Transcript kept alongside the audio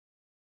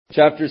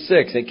Chapter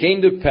 6. It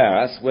came to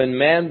pass, when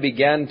man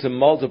began to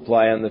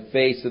multiply on the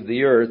face of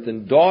the earth,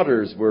 and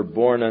daughters were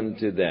born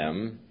unto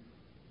them,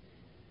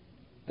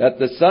 that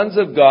the sons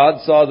of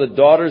God saw the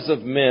daughters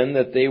of men,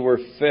 that they were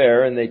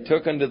fair, and they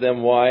took unto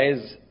them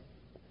wives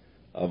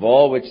of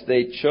all which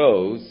they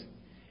chose.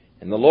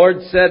 And the Lord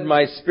said,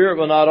 My spirit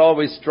will not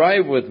always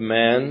strive with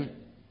man,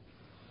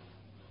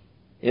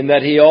 in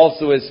that he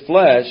also is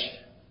flesh,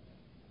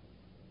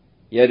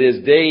 yet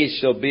his days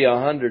shall be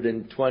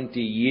 120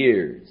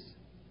 years.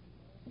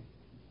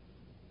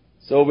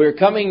 So we're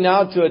coming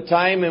now to a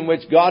time in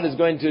which God is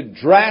going to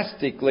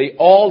drastically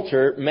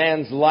alter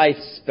man's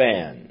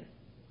lifespan.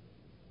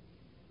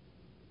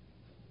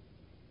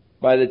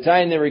 By the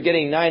time they were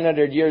getting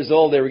 900 years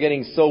old, they were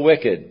getting so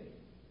wicked.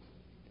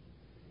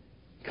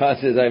 God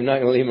says, I'm not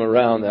going to leave them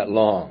around that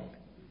long.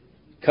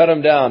 Cut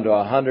them down to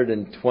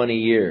 120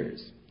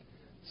 years.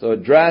 So a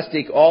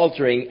drastic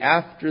altering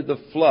after the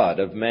flood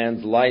of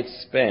man's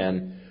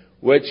lifespan,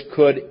 which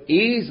could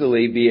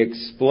easily be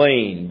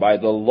explained by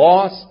the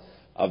loss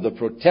of the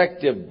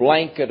protective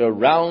blanket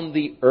around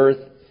the earth,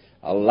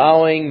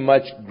 allowing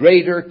much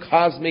greater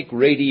cosmic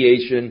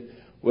radiation,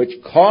 which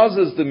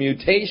causes the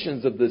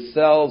mutations of the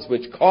cells,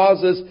 which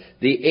causes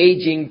the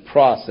aging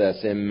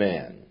process in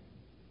man.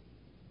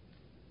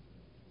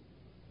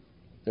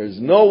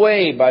 There's no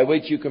way by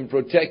which you can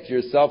protect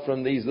yourself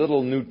from these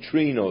little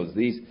neutrinos,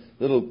 these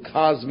little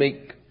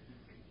cosmic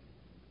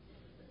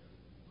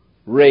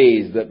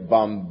rays that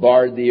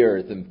bombard the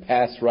earth and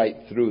pass right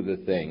through the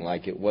thing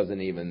like it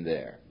wasn't even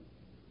there.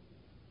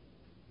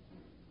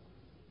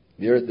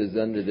 The earth is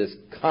under this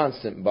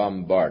constant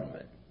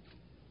bombardment.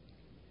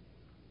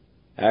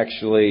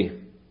 Actually,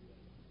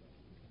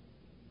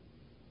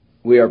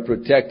 we are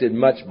protected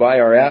much by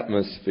our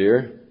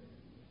atmosphere.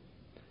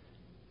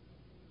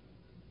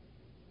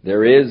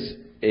 There is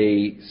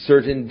a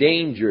certain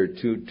danger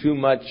to too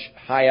much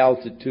high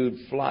altitude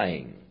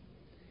flying.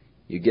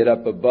 You get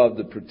up above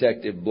the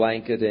protective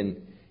blanket and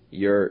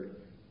your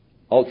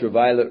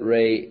ultraviolet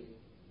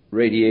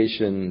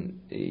radiation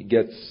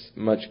gets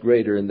much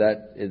greater, and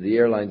that the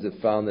airlines have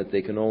found that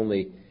they can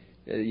only,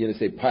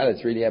 say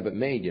pilots really have it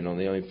made, they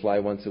only fly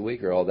once a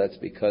week or all. That's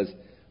because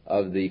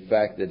of the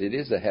fact that it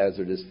is a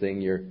hazardous thing.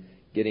 You're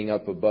getting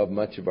up above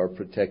much of our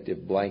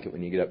protective blanket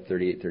when you get up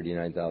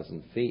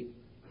 39,000 feet.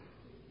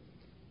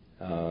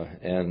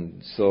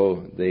 And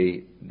so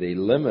they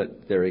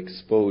limit their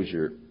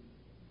exposure.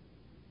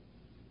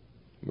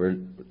 We're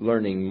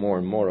learning more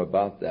and more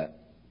about that.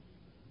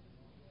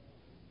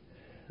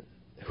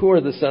 Who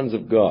are the sons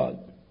of God?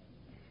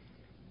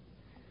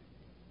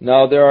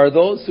 Now there are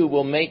those who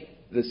will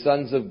make the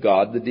sons of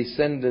God the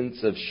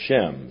descendants of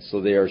Shem.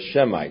 So they are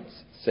Shemites,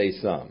 say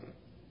some.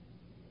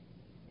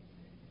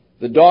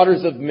 The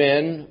daughters of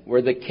men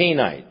were the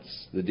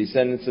Cainites, the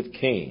descendants of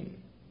Cain,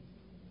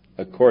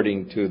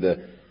 according to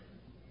the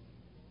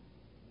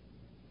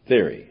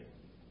theory.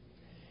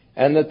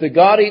 And that the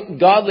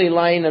godly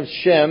line of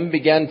Shem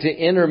began to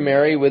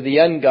intermarry with the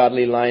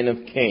ungodly line of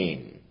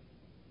Cain.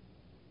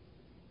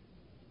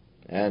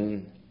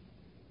 And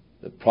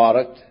the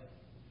product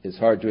is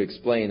hard to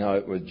explain how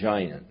it was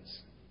giants.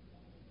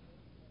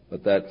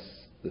 But that's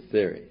the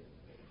theory.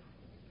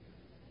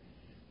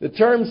 The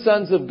term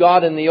sons of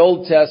God in the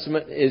Old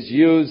Testament is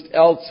used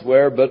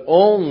elsewhere, but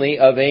only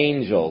of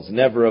angels,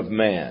 never of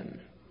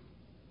man.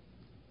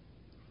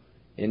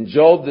 In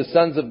Job, the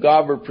sons of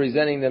God were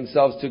presenting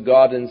themselves to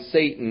God, and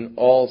Satan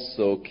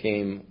also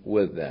came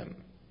with them.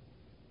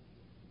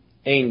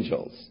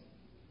 Angels.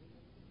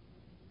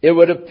 It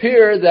would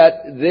appear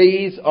that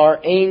these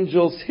are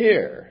angels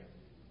here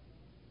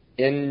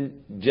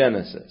in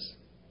Genesis.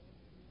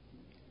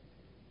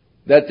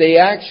 That they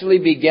actually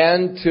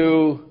began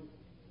to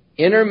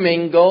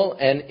intermingle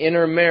and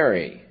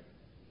intermarry.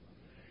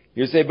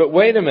 You say, but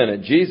wait a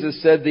minute. Jesus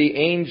said the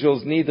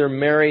angels neither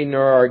marry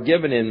nor are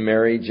given in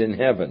marriage in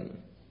heaven.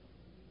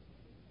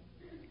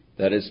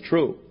 That is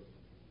true.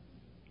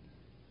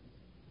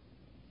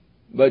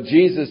 But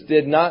Jesus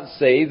did not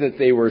say that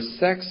they were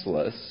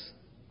sexless.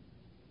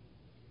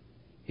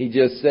 He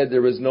just said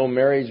there was no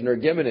marriage nor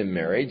given in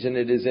marriage, and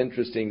it is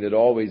interesting that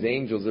always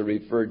angels are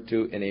referred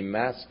to in a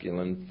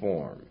masculine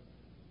form.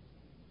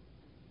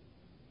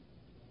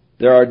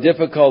 There are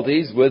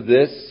difficulties with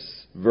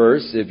this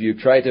verse if you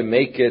try to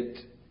make it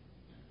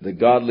the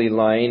godly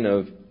line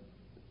of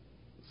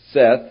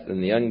Seth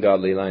and the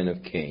ungodly line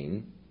of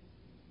Cain.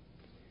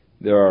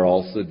 There are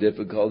also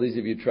difficulties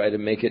if you try to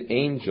make it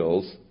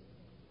angels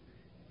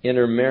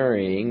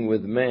intermarrying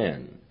with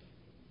man.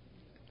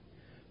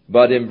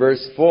 But in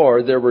verse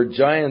 4, there were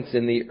giants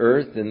in the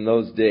earth in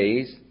those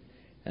days,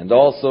 and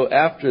also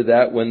after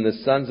that, when the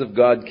sons of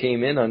God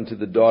came in unto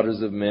the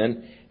daughters of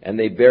men, and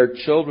they bare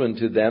children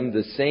to them,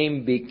 the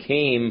same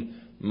became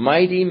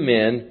mighty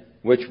men,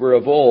 which were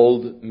of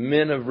old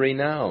men of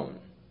renown.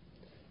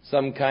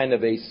 Some kind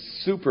of a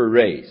super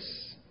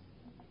race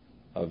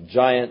of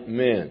giant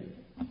men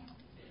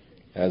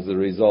as a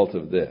result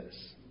of this.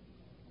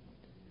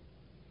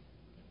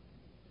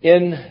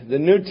 In the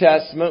New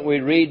Testament, we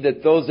read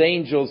that those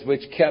angels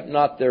which kept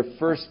not their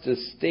first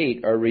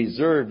estate are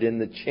reserved in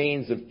the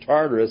chains of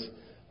Tartarus,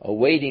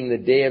 awaiting the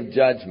day of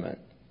judgment.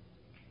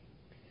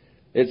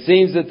 It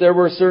seems that there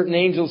were certain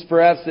angels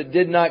perhaps that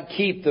did not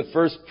keep the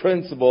first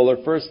principle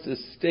or first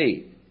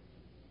estate.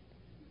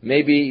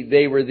 Maybe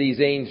they were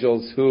these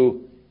angels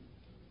who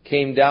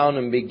came down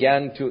and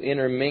began to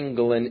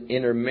intermingle and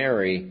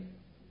intermarry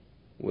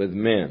with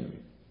men.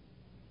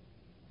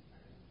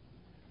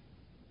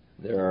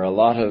 There are a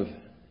lot of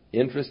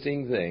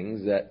interesting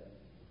things that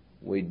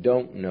we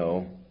don't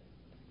know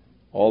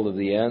all of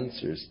the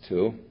answers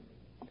to,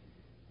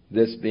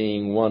 this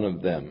being one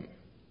of them.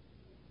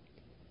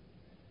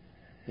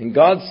 And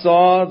God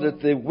saw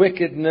that the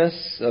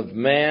wickedness of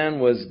man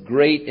was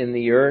great in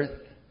the earth,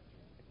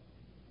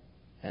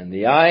 and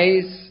the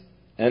eyes,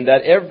 and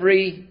that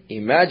every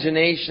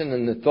imagination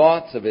and the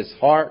thoughts of his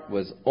heart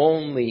was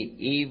only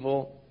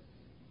evil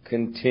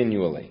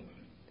continually.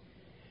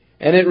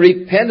 And it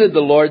repented the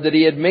Lord that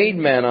he had made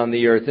man on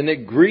the earth, and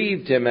it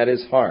grieved him at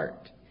his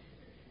heart.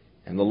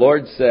 And the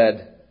Lord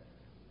said,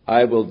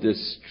 I will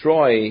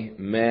destroy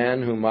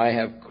man whom I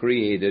have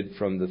created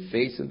from the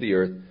face of the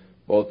earth,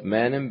 both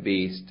man and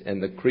beast,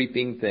 and the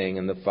creeping thing,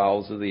 and the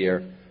fowls of the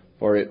air,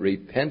 for it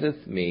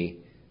repenteth me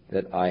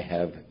that I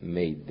have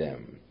made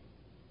them.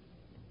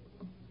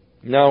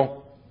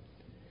 Now,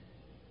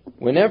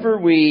 whenever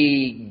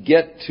we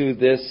get to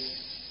this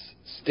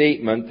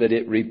statement that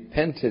it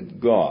repented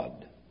God,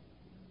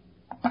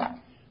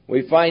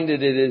 we find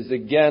that it is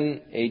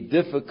again a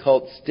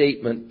difficult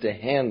statement to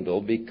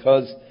handle,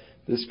 because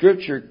the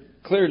Scripture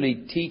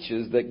clearly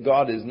teaches that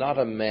God is not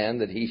a man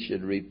that he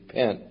should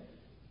repent,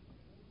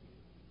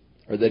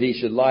 or that he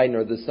should lie,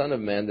 nor the Son of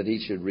Man that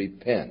he should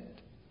repent.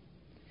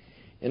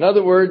 In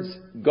other words,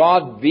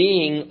 God,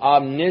 being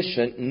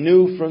omniscient,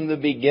 knew from the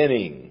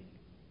beginning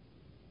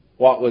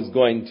what was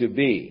going to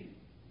be.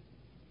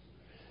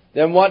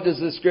 Then what does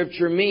the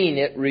Scripture mean?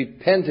 It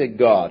repented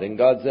God. And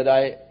God said,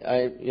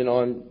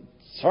 I'm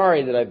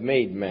sorry that I've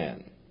made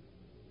man.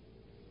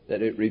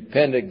 That it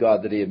repented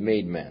God that he had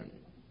made man.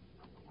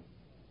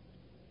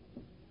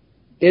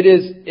 It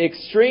is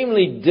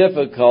extremely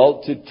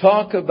difficult to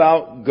talk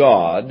about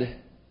God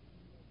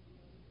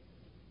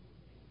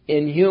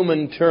in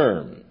human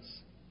terms,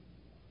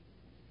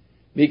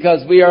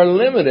 because we are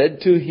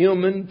limited to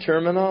human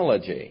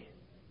terminology.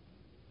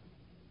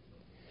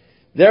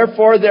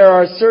 Therefore, there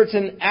are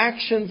certain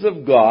actions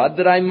of God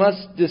that I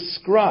must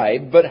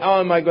describe, but how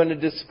am I going to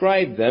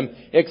describe them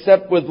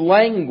except with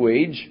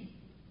language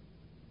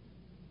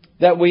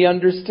that we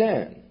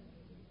understand?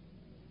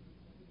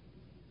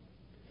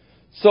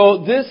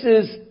 So this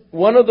is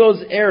one of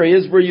those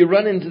areas where you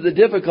run into the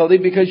difficulty,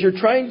 because you're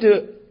trying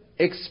to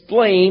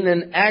explain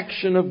an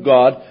action of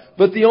God,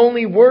 but the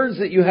only words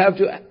that you have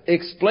to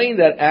explain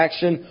that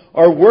action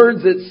are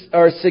words that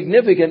are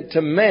significant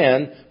to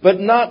man, but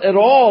not at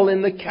all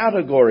in the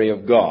category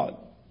of God.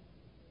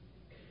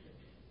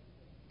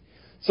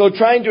 So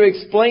trying to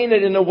explain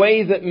it in a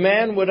way that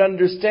man would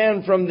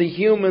understand from the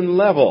human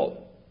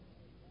level,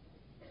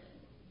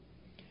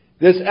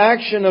 this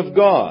action of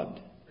God,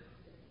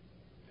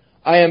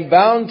 I am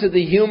bound to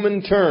the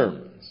human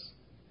terms.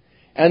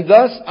 And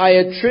thus I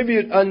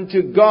attribute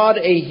unto God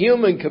a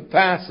human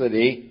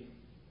capacity,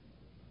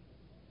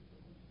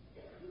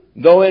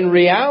 though in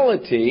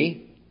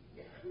reality,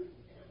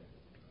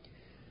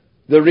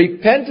 the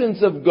repentance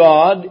of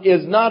God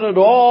is not at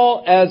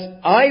all as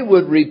I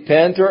would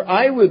repent or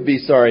I would be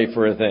sorry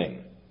for a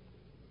thing.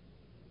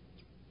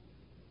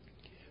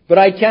 But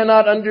I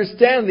cannot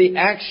understand the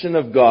action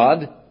of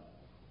God,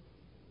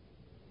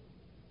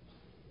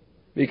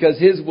 because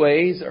his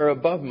ways are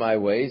above my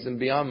ways and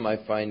beyond my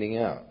finding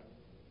out.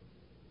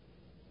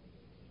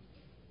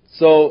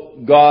 So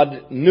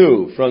God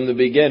knew from the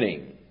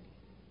beginning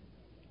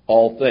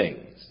all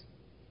things.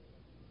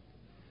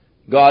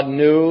 God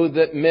knew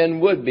that men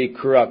would be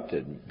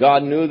corrupted.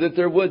 God knew that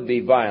there would be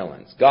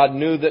violence. God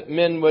knew that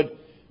men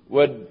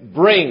would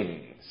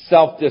bring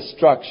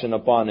self-destruction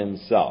upon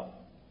himself.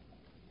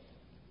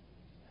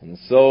 And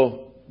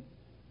so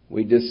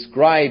we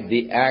describe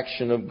the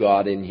action of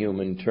God in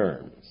human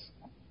terms.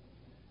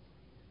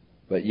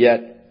 But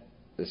yet,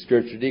 the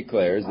Scripture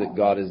declares that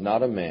God is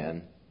not a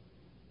man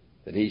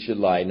that he should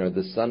lie, nor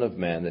the Son of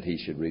Man that he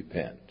should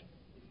repent.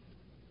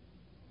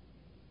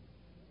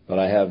 But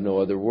I have no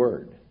other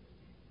word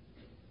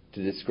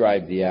to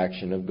describe the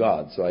action of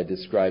God, so I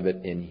describe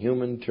it in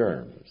human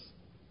terms,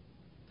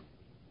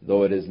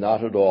 though it is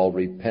not at all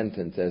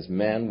repentance as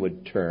man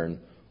would turn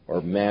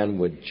or man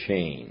would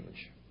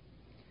change.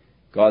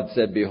 God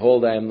said,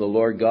 Behold, I am the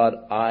Lord God,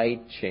 I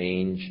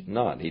change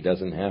not. He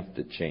doesn't have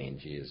to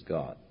change. He is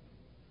God.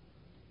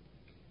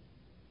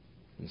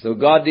 And so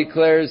God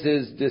declares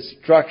his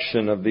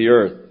destruction of the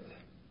earth.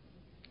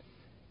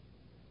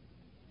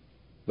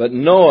 But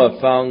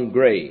Noah found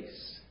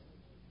grace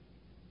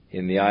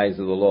in the eyes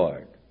of the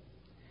Lord.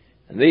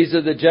 And these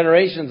are the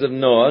generations of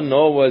Noah.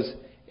 Noah was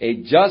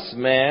a just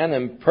man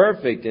and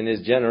perfect in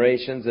his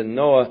generations, and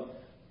Noah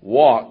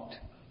walked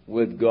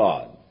with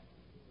God.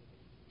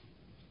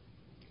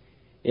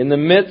 in the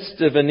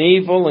midst of an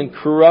evil and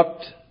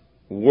corrupt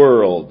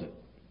world,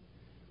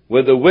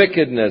 with the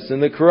wickedness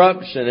and the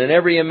corruption and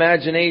every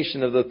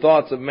imagination of the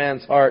thoughts of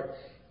man's heart,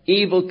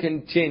 evil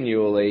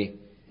continually,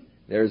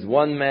 there's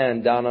one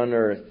man down on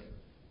earth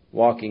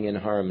walking in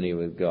harmony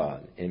with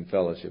God, in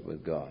fellowship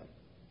with God.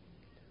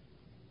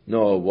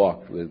 Noah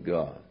walked with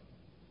God.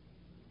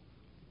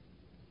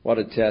 What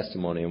a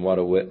testimony and what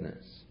a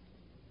witness.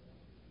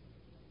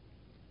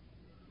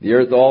 The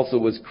earth also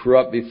was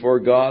corrupt before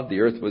God.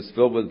 The earth was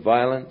filled with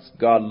violence.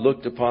 God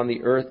looked upon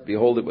the earth.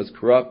 Behold, it was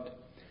corrupt.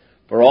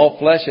 For all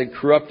flesh had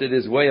corrupted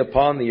his way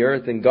upon the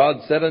earth. And God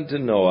said unto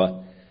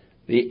Noah,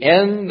 the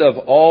end of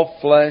all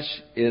flesh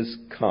is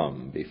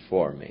come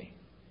before me.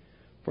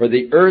 For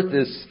the earth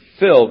is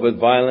filled with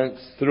violence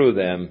through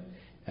them.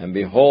 And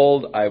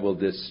behold, I will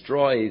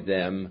destroy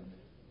them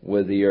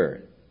with the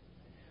earth.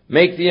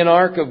 Make thee an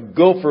ark of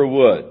gopher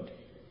wood.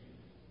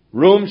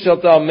 Room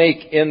shalt thou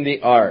make in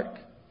the ark.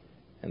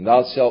 And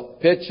thou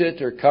shalt pitch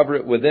it or cover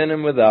it within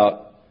and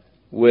without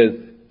with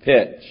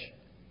pitch.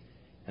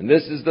 And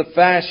this is the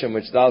fashion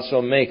which thou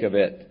shalt make of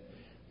it.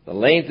 The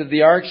length of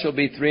the ark shall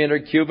be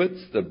 300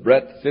 cubits, the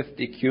breadth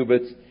 50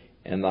 cubits,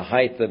 and the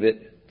height of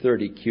it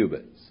 30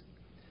 cubits.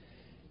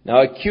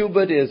 Now a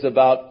cubit is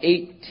about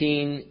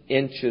 18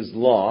 inches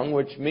long,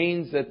 which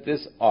means that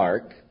this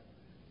ark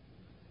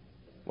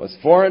was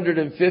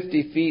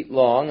 450 feet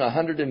long,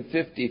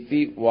 150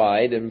 feet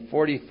wide, and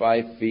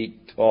 45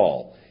 feet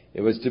tall. It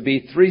was to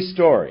be 3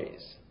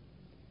 stories,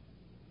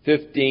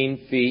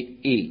 15 feet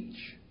each.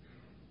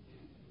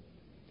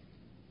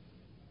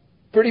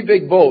 Pretty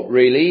big boat,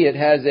 really. It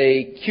has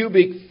a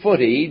cubic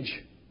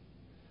footage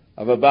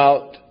of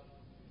about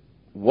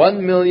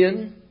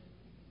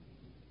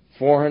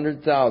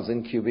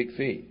 1,400,000 cubic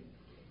feet.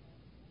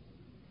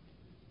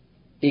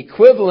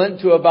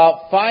 Equivalent to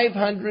about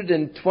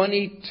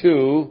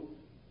 522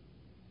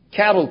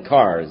 cattle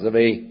cars of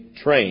a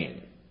train.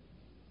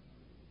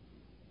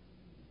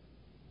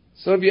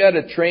 So if you had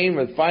a train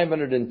with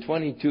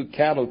 522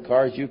 cattle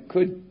cars, you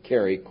could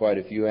carry quite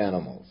a few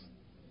animals.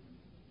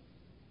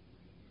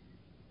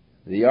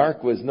 The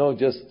ark was no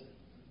just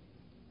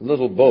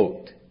little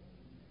boat.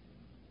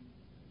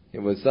 It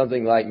was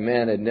something like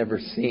man had never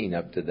seen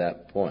up to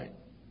that point.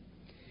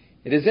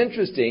 It is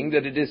interesting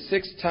that it is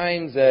 6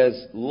 times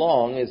as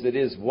long as it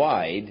is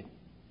wide,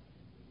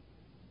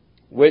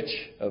 which,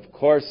 of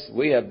course,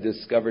 we have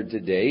discovered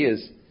today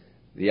is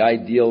the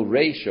ideal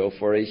ratio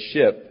for a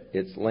ship,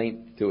 its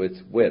length to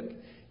its width.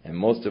 And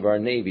most of our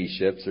Navy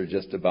ships are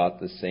just about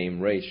the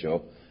same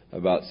ratio,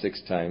 about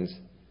 6 times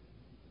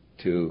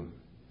to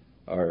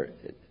our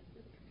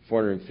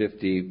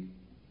 450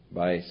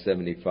 by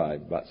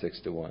 75, about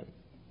 6 to 1.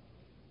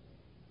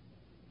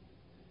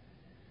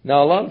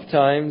 Now, a lot of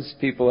times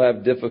people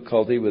have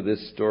difficulty with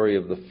this story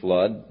of the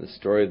flood, the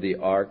story of the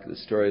ark, the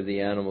story of the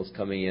animals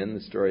coming in,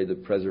 the story of the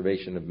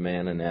preservation of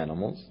man and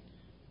animals.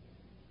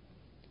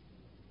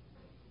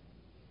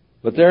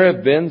 But there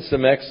have been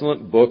some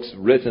excellent books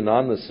written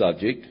on the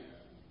subject.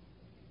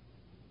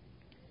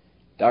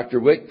 Dr.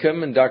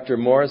 Whitcomb and Dr.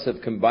 Morris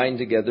have combined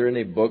together in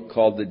a book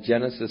called The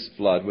Genesis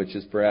Flood, which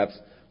is perhaps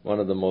one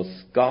of the most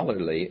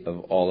scholarly of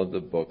all of the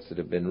books that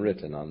have been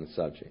written on the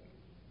subject.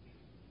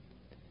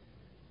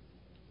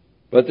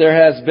 But there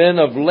has been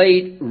of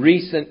late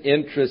recent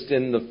interest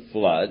in the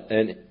flood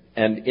and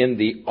in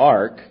the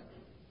ark,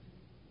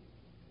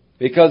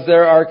 because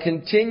there are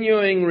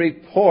continuing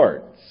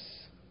reports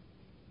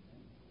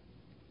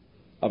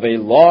of a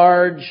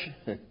large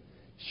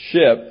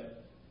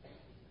ship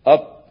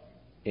up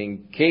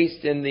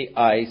encased in the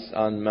ice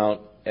on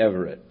Mount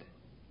Everett.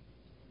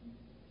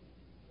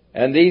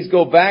 And these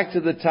go back to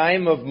the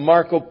time of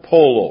Marco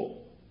Polo,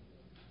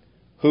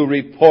 who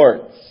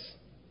reports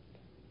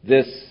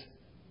this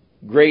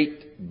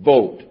great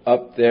boat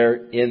up there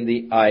in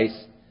the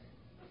ice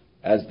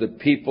as the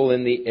people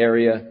in the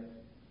area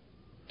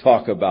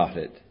talk about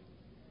it.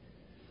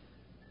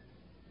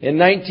 In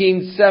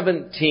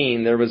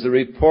 1917, there was a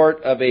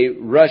report of a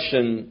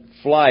Russian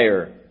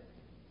flyer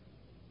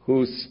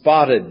who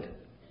spotted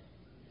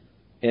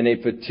in a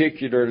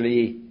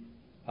particularly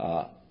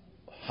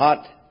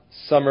hot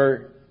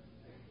summer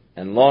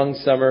and long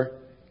summer,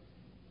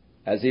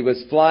 as he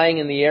was flying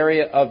in the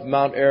area of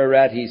Mount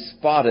Ararat, he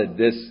spotted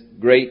this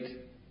great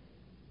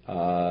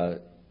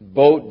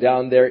boat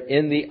down there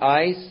in the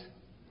ice.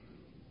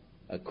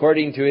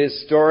 According to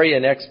his story,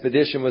 an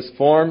expedition was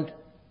formed.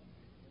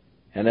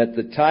 And at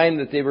the time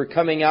that they were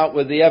coming out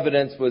with the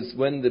evidence was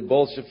when the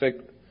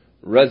Bolshevik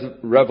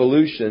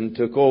revolution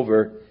took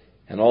over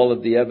and all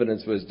of the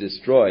evidence was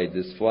destroyed.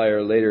 This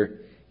flyer later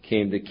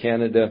came to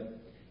Canada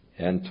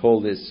and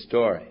told his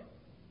story,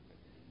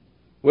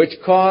 which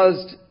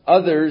caused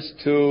others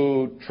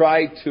to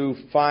try to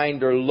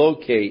find or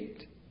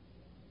locate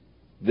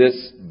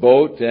this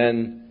boat,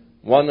 and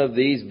one of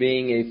these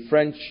being a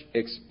French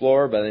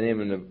explorer by the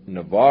name of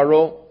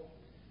Navarro,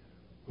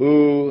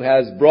 who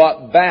has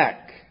brought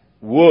back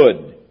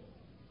wood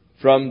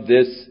from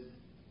this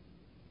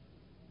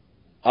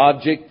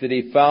object that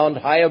he found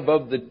high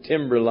above the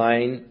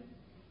timberline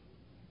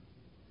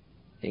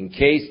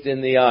encased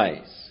in the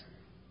ice,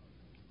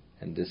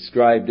 and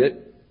described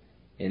it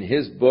in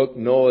his book,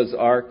 Noah's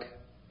Ark,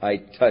 I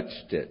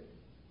Touched It,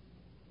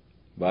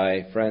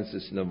 by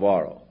Francis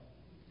Navarro.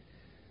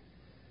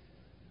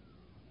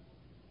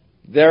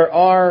 There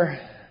are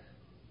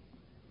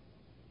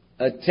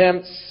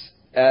attempts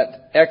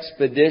at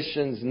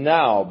expeditions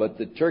now, but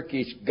the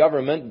Turkish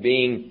government,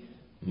 being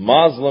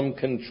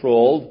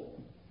Muslim-controlled,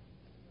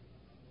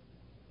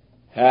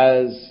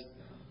 has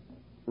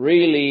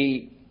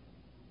really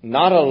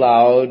not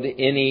allowed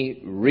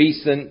any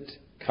recent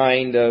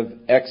kind of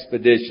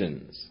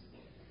expeditions.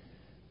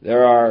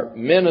 There are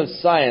men of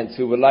science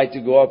who would like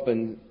to go up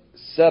and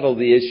settle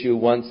the issue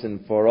once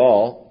and for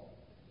all,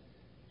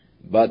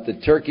 but the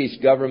Turkish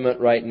government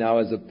right now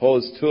is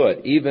opposed to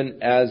it,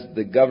 even as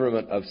the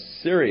government of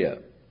Syria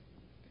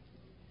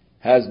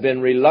has been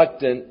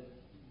reluctant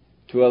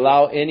to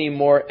allow any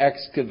more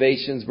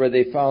excavations where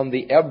they found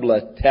the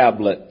Ebla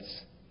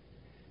tablets,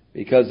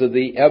 because of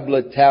the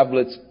Ebla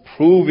tablets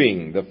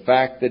proving the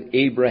fact that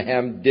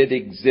Abraham did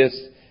exist,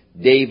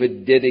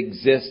 David did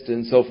exist,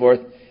 and so forth.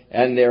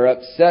 And they're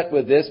upset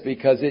with this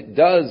because it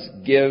does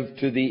give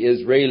to the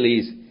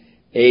Israelis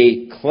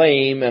a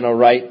claim and a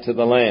right to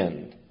the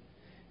land.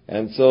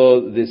 And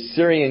so the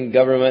Syrian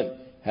government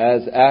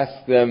has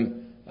asked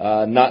them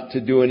not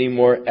to do any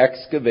more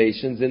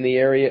excavations in the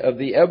area of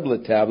the Ebla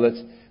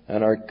tablets,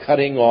 and are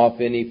cutting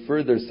off any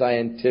further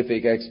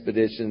scientific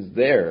expeditions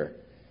there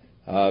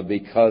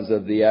because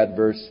of the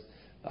adverse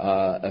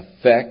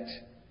effect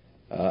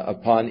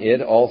upon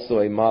it, also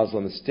a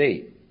Muslim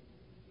state.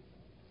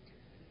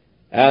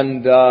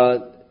 And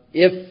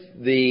if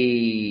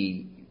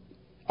the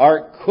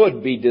ark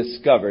could be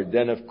discovered,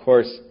 then of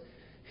course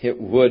it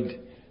would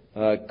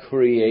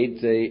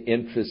create an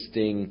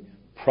interesting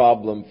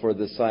problem for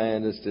the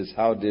scientists, is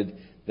how did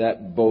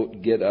that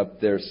boat get up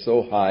there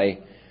so high?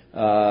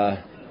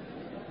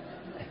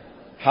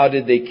 How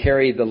did they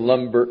carry the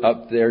lumber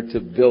up there to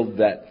build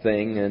that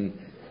thing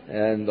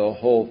and the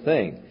whole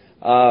thing?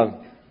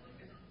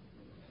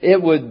 It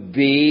would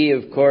be,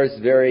 of course,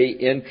 very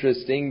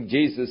interesting.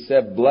 Jesus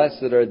said,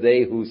 "Blessed are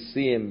they who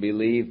see and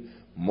believe.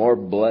 More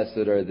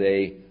blessed are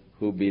they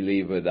who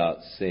believe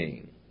without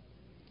seeing."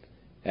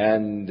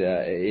 And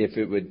if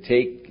it would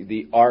take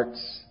the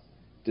ark's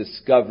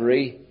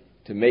discovery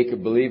to make a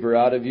believer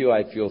out of you,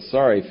 I feel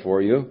sorry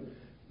for you.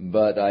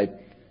 But I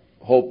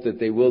hope that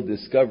they will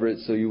discover it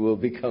so you will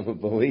become a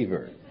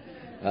believer.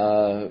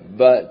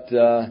 But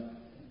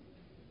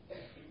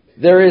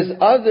there is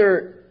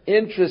other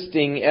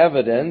interesting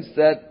evidence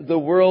that the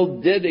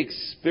world did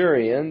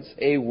experience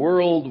a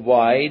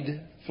worldwide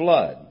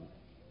flood.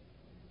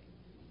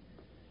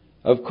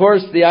 Of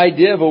course, the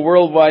idea of a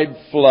worldwide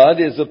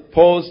flood is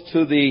opposed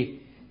to the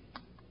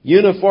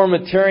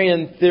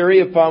uniformitarian theory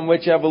upon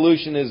which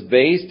evolution is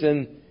based,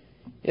 and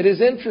it is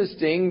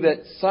interesting that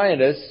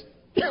scientists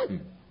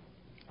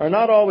are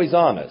not always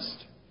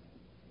honest.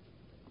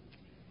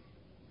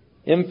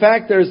 In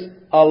fact, there's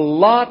a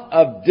lot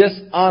of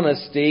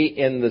dishonesty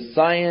in the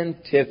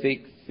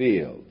scientific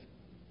field.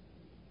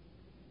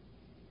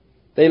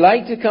 They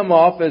like to come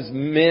off as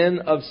men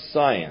of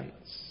science.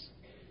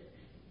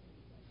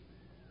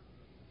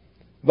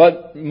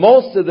 But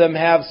most of them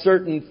have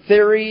certain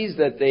theories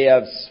that they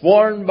have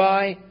sworn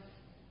by,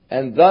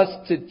 and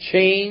thus to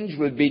change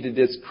would be to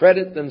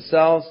discredit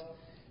themselves,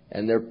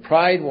 and their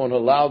pride won't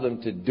allow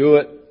them to do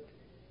it.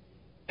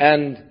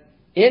 And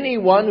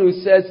anyone who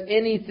says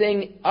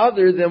anything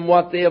other than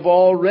what they have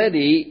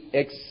already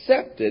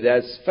accepted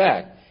as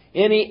fact,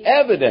 any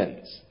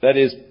evidence that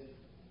is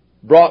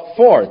brought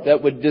forth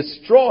that would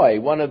destroy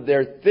one of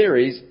their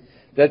theories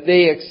that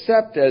they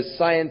accept as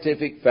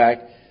scientific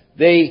fact,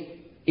 they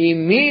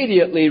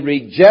immediately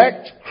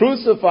reject,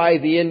 crucify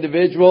the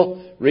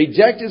individual,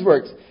 reject his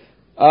works.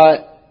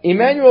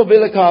 Immanuel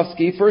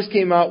Velikovsky first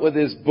came out with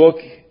his book,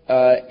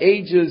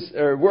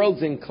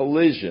 Worlds in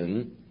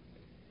Collision,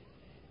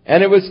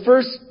 and it was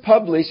first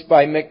published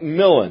by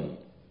Macmillan.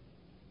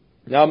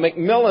 Now,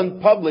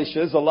 Macmillan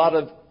publishes a lot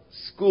of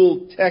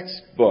school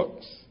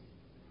textbooks.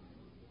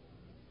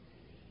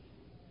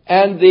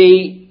 And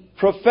the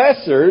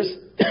professors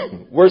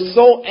were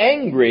so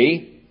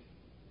angry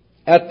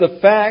at the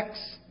facts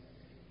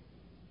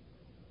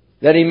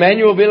that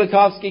Immanuel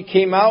Velikovsky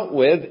came out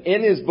with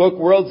in his book,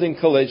 Worlds in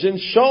Collision,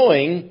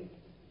 showing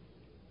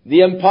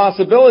the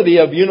impossibility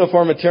of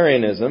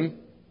uniformitarianism,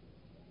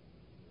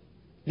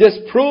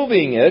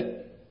 disproving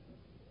it,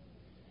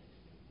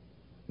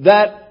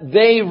 that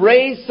they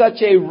raised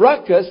such a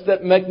ruckus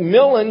that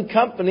Macmillan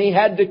Company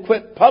had to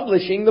quit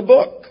publishing the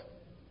book.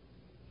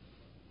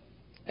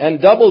 And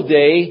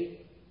Doubleday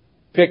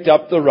picked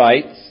up the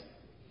rights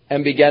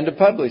and began to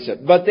publish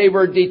it. But they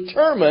were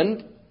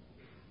determined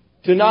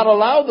to not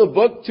allow the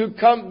book to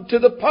come to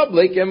the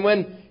public. And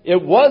when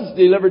it was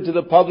delivered to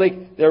the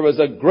public, there was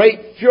a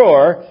great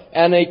furor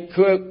and a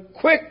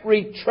quick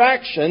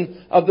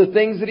retraction of the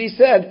things that he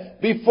said.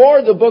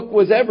 Before the book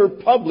was ever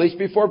published,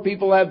 before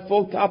people had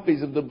full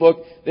copies of the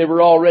book, they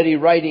were already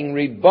writing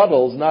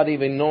rebuttals, not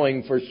even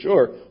knowing for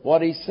sure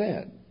what he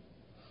said.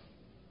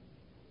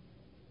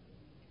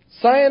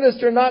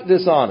 Scientists are not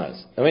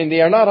dishonest. I mean,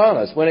 they are not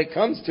honest. When it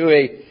comes to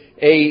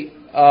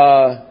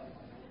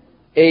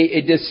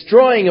a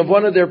destroying of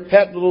one of their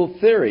pet little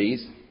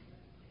theories,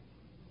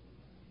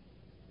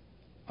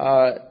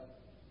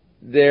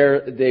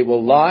 they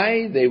will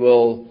lie, they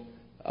will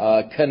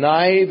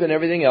connive and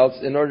everything else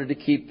in order to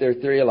keep their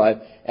theory alive.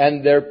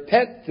 And their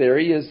pet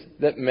theory is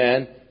that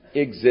man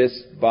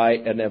exists by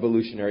an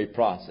evolutionary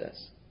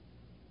process.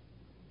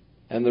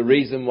 And the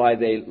reason why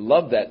they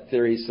love that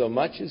theory so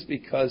much is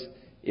because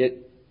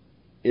it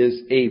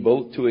is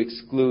able to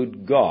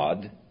exclude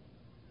God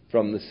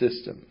from the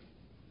system.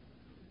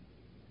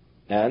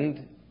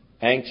 And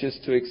anxious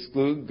to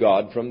exclude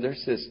God from their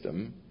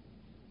system,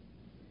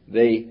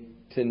 they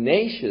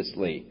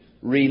tenaciously,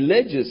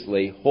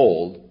 religiously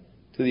hold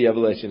to the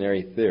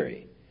evolutionary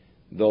theory,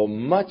 though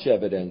much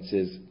evidence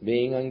is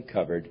being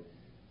uncovered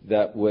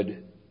that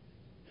would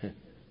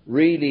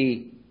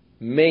really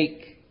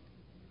make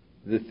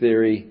the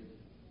theory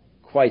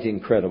quite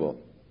incredible.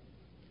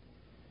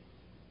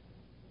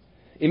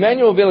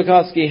 Emanuel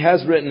Velikovsky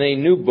has written a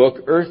new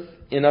book, Earth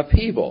in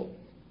Upheaval.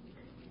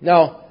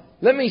 Now,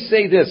 let me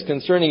say this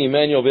concerning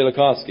Emanuel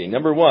Velikovsky.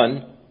 Number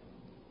one,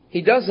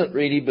 he doesn't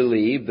really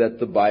believe that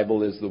the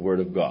Bible is the Word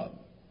of God.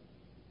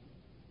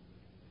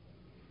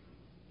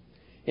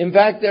 In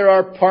fact, there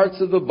are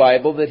parts of the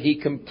Bible that he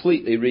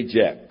completely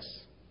rejects.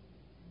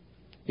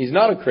 He's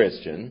not a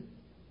Christian.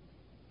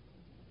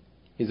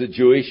 He's a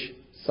Jewish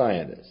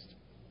scientist.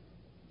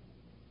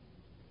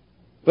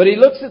 But he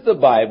looks at the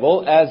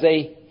Bible as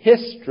a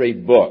history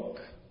book.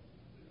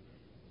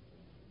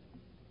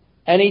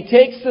 And he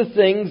takes the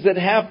things that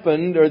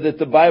happened, or that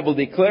the Bible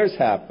declares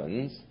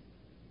happens,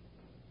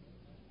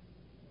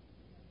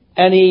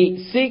 and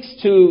he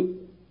seeks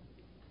to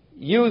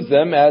use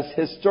them as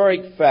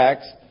historic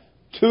facts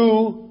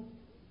to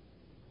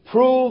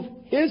prove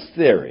his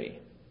theory,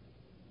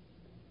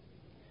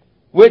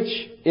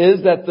 which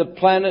is that the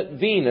planet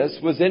Venus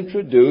was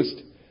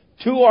introduced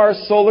to our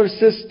solar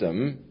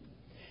system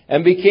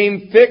and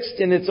became fixed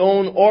in its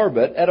own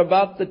orbit at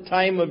about the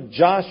time of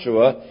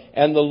Joshua,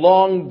 and the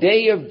long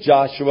day of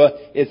Joshua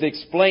is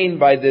explained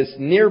by this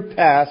near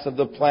pass of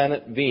the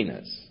planet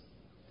Venus.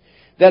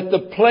 That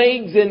the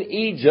plagues in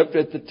Egypt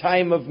at the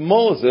time of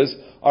Moses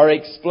are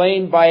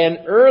explained by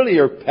an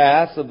earlier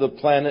pass of the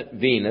planet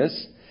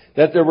Venus,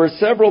 that there were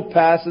several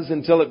passes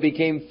until it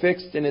became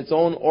fixed in its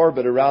own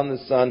orbit around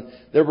the sun.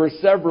 There were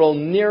several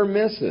near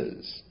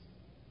misses.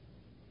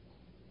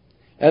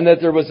 And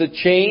that there was a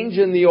change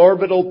in the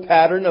orbital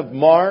pattern of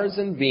Mars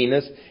and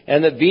Venus,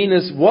 and that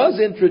Venus was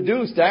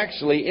introduced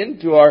actually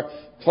into our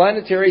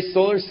planetary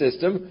solar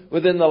system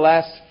within the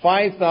last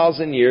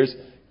 5,000 years,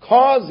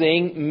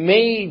 causing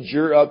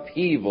major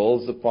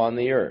upheavals upon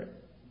the earth.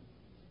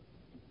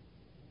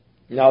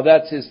 Now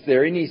that's his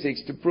theory, and he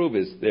seeks to prove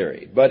his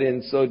theory. But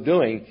in so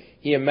doing,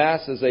 he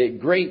amasses a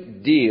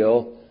great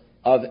deal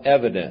of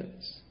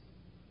evidence.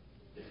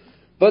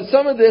 But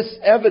some of this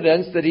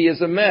evidence that he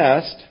has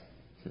amassed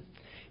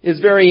is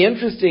very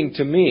interesting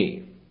to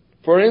me.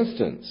 For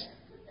instance,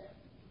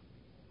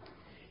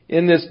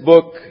 in this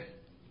book,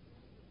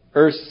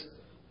 Earth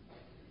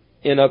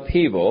in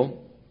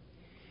Upheaval,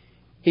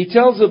 he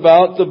tells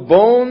about the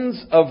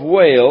bones of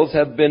whales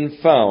have been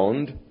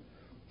found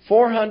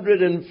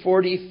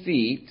 440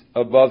 feet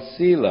above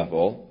sea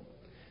level,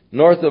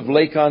 north of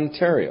Lake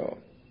Ontario.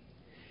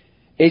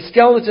 A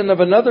skeleton of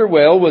another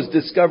whale was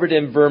discovered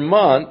in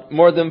Vermont,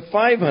 more than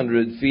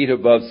 500 feet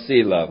above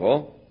sea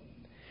level,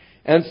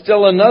 and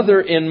still another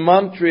in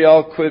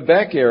Montreal,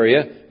 Quebec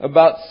area,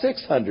 about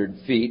 600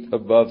 feet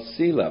above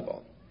sea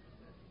level.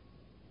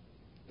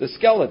 The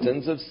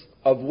skeletons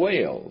of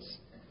whales.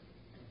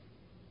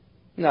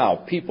 Now,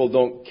 people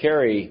don't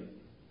carry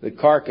the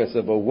carcass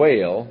of a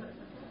whale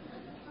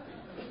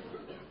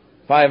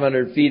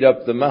 500 feet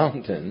up the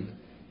mountain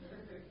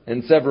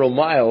and several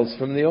miles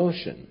from the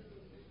ocean.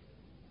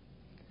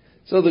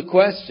 So the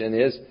question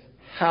is,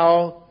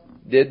 how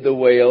did the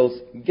whales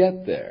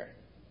get there?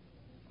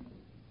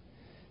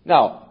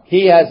 Now,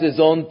 he has his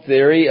own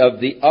theory of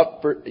the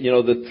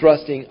the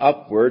thrusting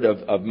upward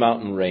of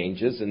mountain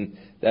ranges, and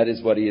that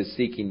is what he is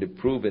seeking to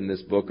prove in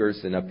this book,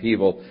 Earth in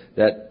Upheaval,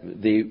 that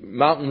the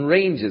mountain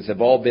ranges have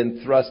all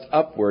been thrust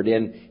upward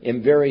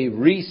in very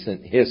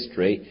recent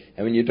history.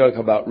 And when you talk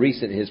about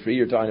recent history,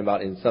 you're talking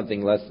about in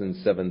something less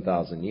than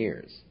 7,000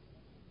 years.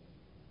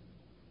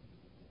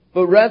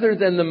 But rather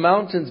than the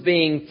mountains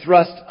being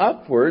thrust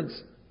upwards,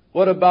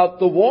 what about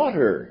the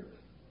water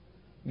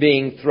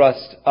being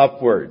thrust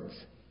upwards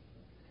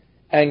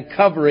and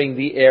covering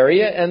the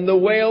area, and the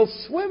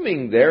whales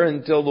swimming there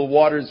until the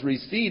waters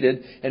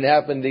receded and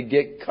happened to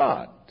get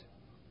caught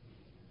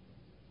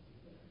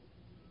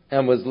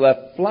and was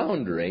left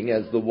floundering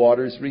as the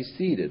waters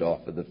receded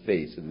off of the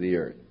face of the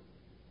earth?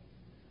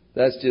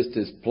 That's just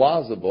as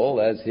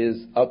plausible as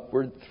his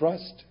upward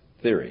thrust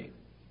theory.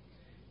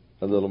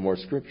 A little more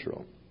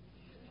scriptural.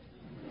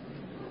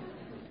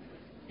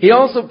 He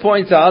also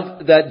points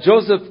out that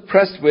Joseph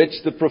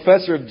Prestwich, the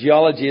professor of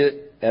geology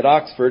at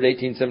Oxford,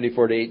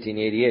 1874 to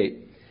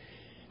 1888,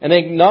 An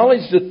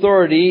acknowledged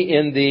authority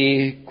in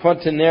the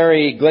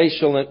Quaternary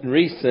Glacial and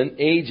Recent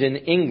age in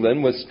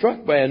England was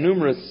struck by a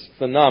numerous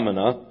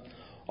phenomena,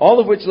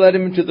 all of which led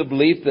him to the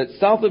belief that the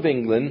south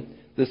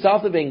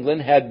of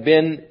England had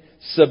been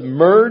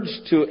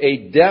submerged to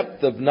a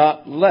depth of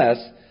not less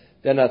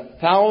than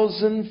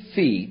 1,000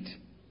 feet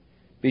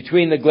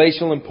between the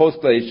glacial and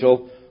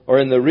post-glacial, or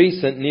in the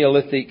recent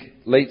Neolithic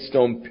late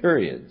stone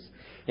periods.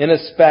 In a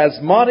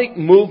spasmodic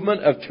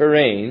movement of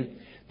terrain,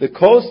 the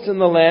coast and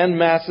the land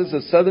masses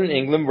of southern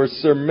England were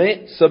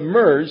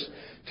submerged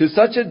to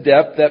such a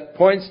depth that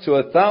points to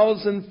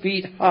 1,000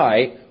 feet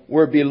high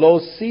were below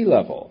sea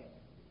level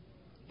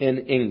in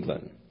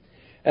England.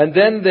 And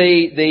then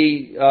they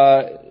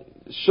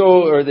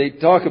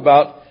talk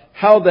about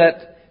how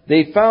that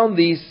they found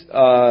these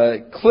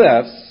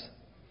cliffs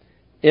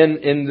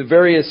in the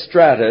various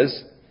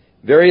stratas,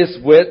 various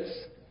widths,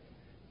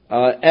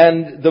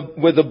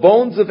 with the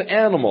bones of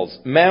animals: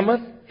 mammoth,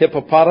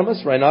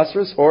 hippopotamus,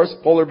 rhinoceros, horse,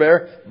 polar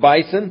bear,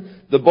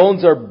 bison. The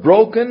bones are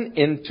broken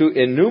into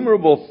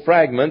innumerable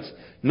fragments.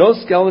 No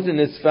skeleton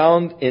is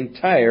found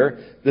entire.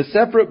 The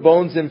separate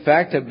bones, in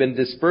fact, have been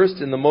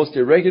dispersed in the most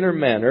irregular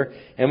manner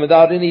and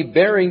without any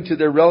bearing to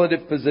their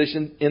relative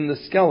position in the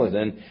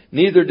skeleton.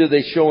 Neither do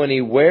they show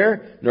any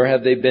wear, nor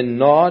have they been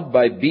gnawed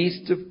by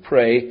beasts of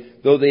prey,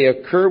 though they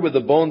occur with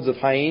the bones of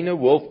hyena,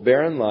 wolf,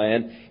 bear, and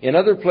lion. In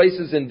other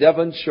places in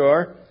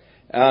Devonshire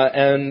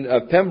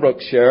and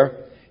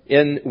Pembrokeshire,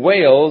 in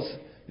Wales,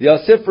 the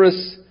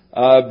ossiferous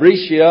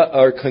breccia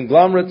are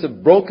conglomerates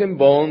of broken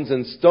bones,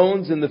 and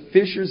stones in the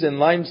fissures in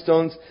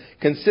limestones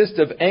consist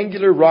of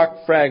angular rock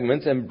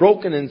fragments and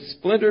broken and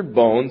splintered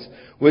bones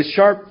with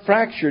sharp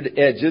fractured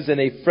edges in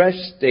a fresh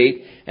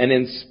state and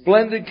in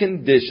splendid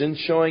condition,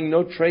 showing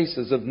no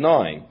traces of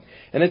gnawing.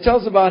 And it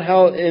tells about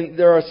how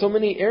there are so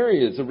many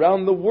areas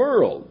around the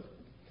world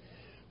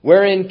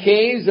where in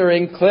caves or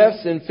in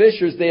clefts and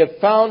fissures they have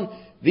found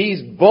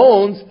these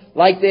bones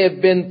like they have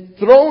been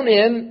thrown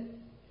in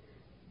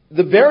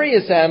the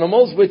various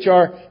animals, which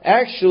are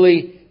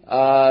actually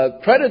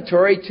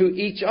predatory to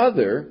each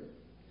other,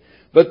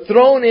 but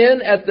thrown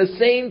in at the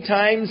same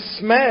time,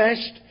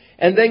 smashed,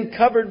 and then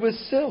covered with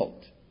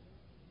silt.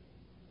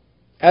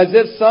 As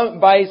if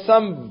by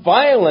some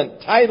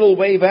violent tidal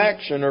wave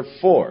action or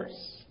force.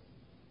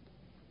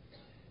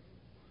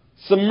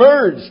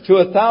 Submerged to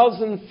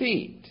 1,000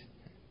 feet.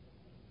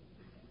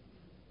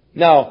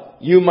 Now,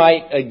 you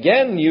might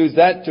again use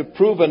that to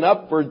prove an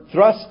upward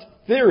thrust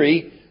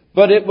theory,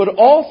 but it would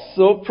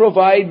also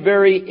provide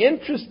very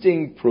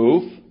interesting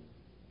proof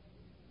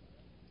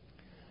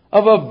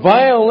of a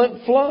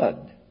violent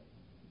flood,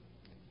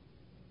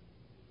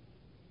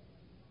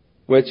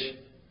 which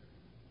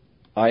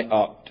I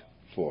opt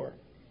for.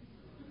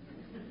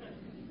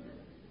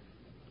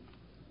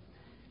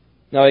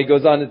 Now he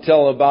goes on to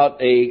tell about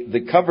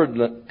the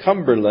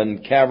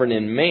Cumberland Cavern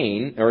in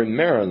Maine, or in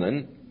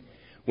Maryland,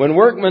 when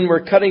workmen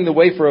were cutting the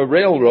way for a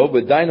railroad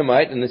with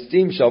dynamite and a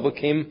steam shovel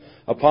came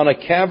upon a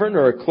cavern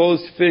or a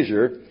closed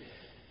fissure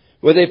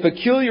with a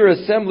peculiar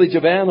assemblage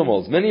of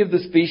animals. Many of the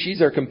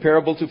species are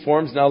comparable to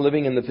forms now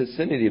living in the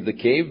vicinity of the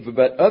cave,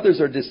 but others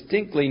are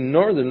distinctly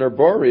northern or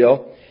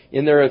boreal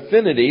in their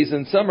affinities,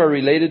 and some are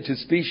related to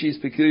species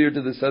peculiar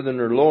to the southern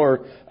or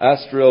lower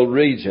Austral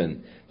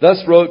region.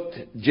 Thus wrote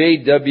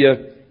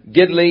J.W.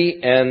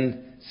 Gidley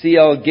and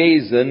C.L.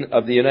 Gazen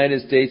of the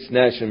United States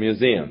National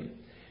Museum.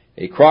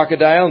 A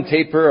crocodile and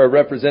tapir are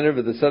representative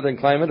of the southern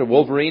climate. A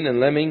wolverine and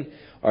lemming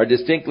are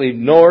distinctly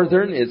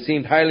northern. It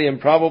seemed highly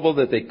improbable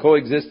that they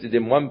coexisted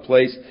in one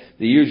place.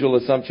 The usual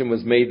assumption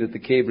was made that the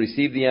cave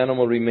received the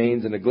animal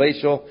remains in a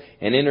glacial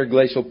and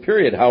interglacial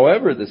period.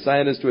 However, the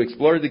scientists who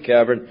explored the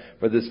cavern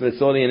for the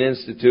Smithsonian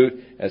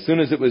Institute, as soon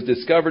as it was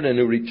discovered and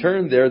who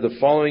returned there the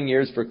following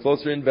years for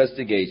closer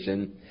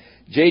investigation,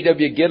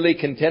 J.W. Gidley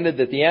contended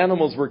that the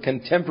animals were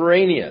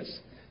contemporaneous.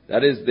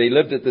 That is, they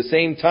lived at the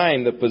same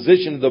time. The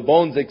position of the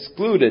bones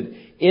excluded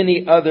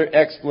any other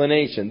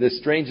explanation. This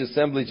strange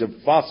assemblage of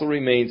fossil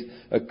remains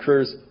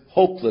occurs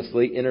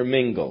hopelessly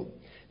intermingled.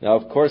 Now,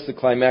 of course, the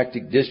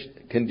climatic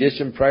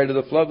condition prior to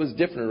the flood was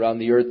different around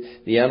the earth.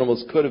 The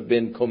animals could have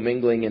been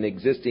commingling and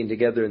existing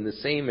together in the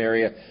same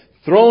area,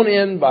 thrown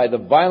in by the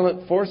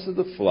violent force of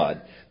the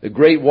flood, the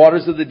great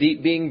waters of the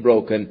deep being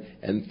broken,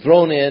 and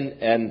thrown in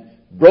and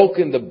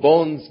broken, the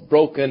bones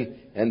broken,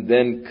 and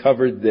then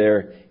covered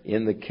there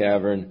in the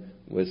cavern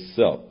with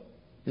silt.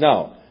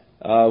 Now,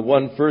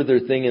 one further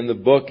thing in the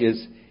book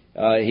is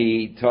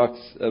he talks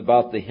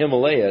about the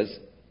Himalayas.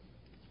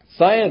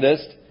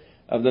 Scientists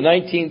of the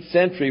 19th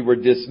century were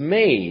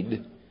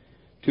dismayed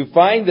to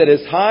find that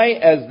as high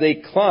as they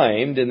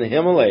climbed in the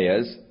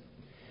Himalayas,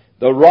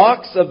 the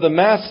rocks of the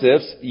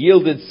massifs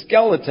yielded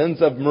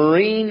skeletons of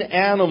marine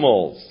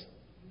animals,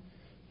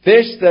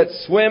 fish that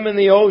swim in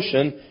the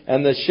ocean,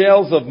 and the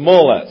shells of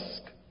mollusks.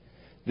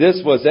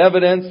 This was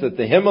evidence that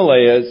the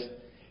Himalayas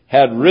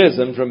had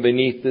risen from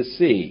beneath the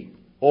sea,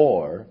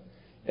 or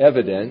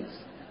evidence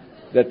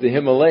that the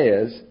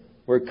Himalayas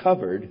were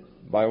covered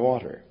by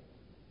water.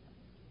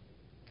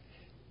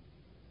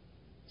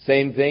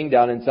 Same thing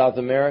down in South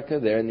America,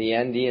 there in the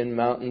Andean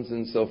mountains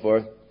and so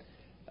forth.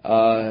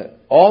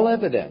 All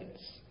evidence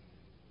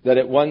that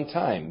at one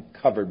time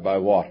covered by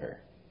water.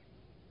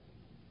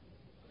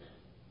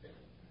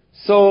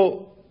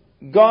 So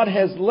God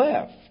has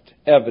left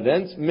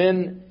evidence.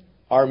 Men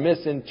are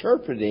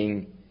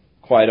misinterpreting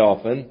quite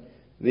often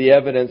the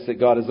evidence that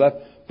God has left.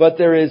 But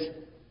there is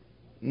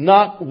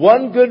not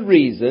one good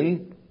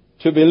reason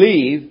to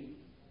believe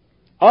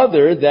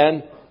other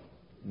than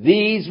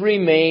these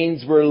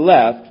remains were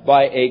left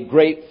by a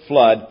great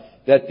flood,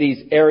 that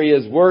these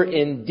areas were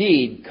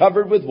indeed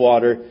covered with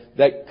water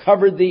that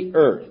covered the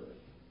earth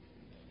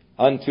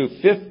unto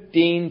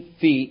 15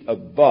 feet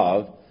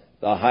above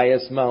the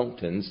highest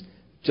mountains,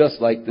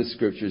 just like the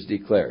Scriptures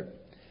declared.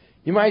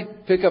 You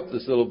might pick up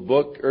this little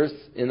book, Earth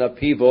in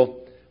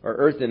Upheaval, or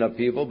Earth in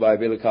Upheaval by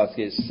Velikovsky.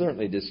 It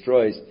certainly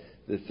destroys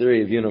the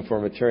theory of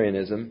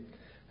uniformitarianism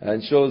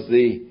and shows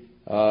the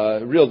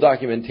real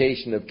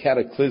documentation of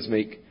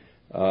cataclysmic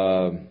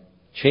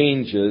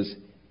changes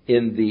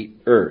in the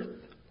earth.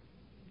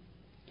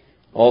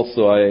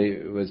 Also,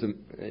 I was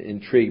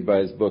intrigued by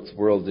his book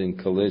World in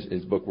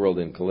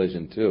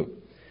Collision too.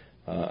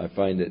 I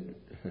find it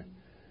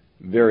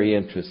very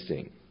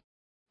interesting.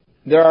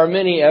 There are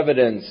many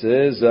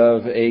evidences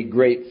of a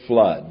great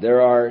flood.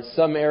 There are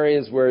some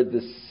areas where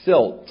the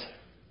silt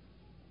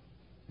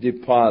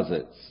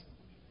deposits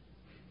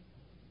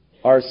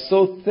are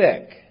so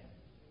thick,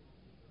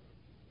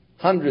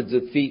 hundreds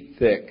of feet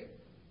thick,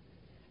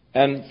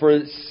 and for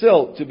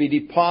silt to be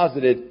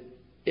deposited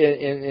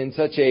in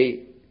such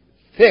a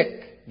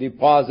thick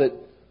deposit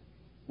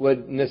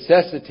would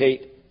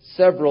necessitate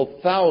several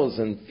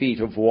thousand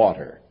feet of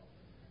water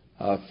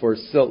for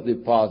silt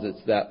deposits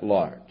that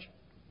large.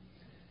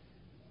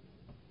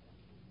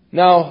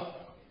 Now,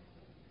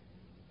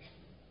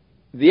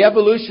 the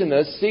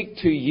evolutionists seek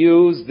to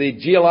use the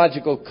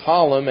geological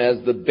column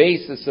as the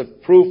basis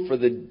of proof for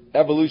the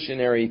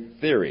evolutionary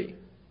theory.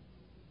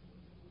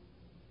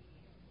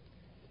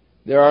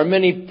 There are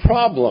many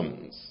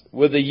problems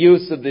with the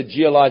use of the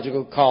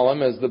geological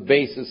column as the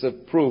basis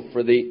of proof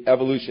for the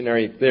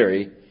evolutionary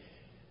theory,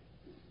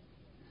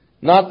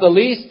 not the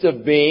least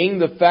of being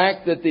the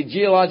fact that the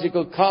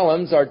geological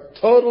columns are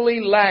totally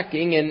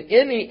lacking in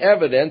any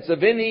evidence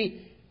of any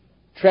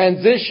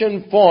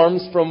transition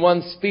forms from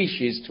one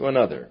species to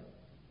another.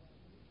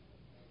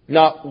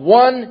 Not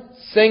one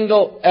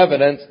single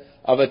evidence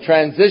of a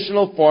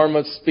transitional form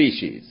of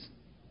species,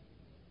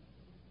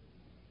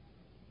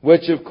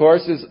 which of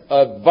course is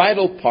a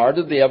vital part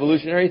of the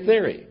evolutionary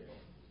theory.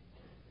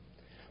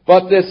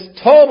 But this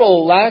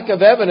total lack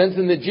of evidence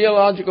in the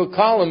geological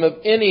column of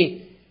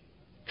any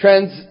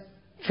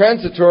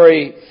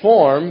transitory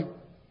form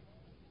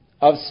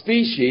of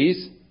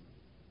species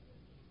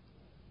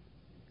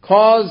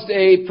caused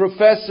a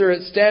professor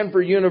at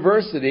Stanford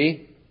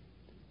University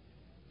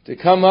to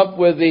come up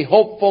with the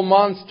hopeful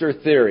monster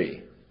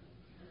theory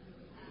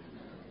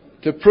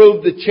to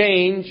prove the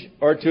change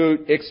or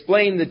to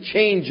explain the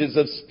changes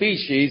of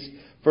species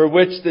for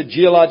which the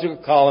geological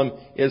column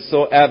is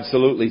so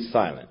absolutely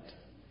silent.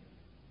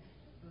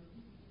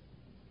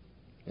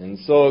 And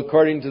so,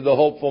 according to the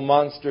hopeful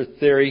monster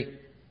theory,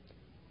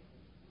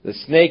 the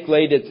snake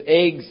laid its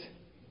eggs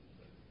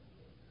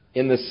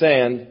in the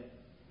sand,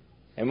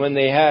 and when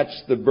they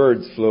hatched, the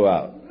birds flew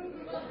out.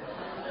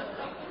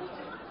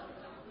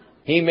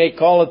 He may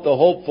call it the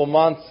hopeful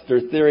monster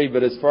theory,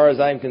 but as far as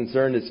I'm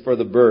concerned, it's for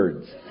the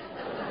birds.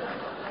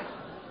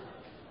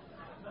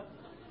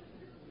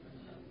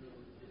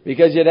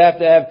 Because you'd have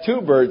to have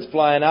two birds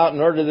flying out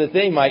in order that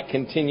they might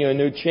continue a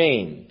new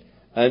chain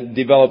and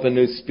develop a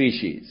new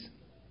species.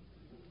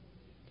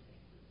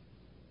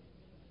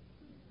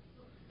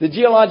 The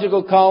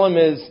geological column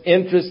is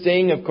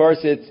interesting. Of course,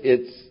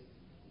 it's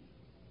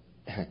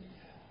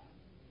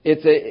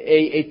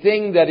a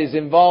thing that is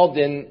involved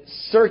in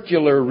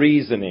circular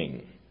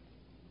reasoning.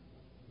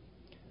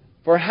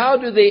 For how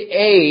do they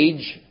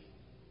age,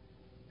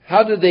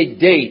 how do they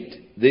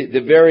date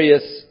the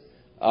various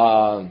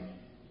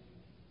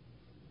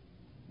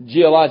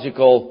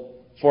geological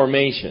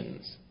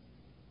formations?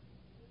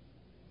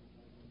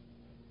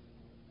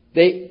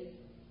 They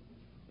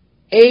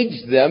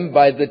age them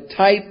by the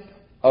type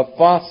of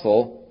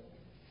fossil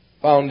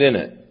found in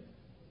it.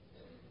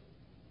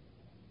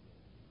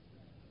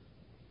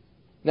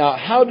 Now,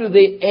 how do they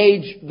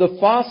age the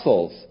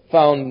fossils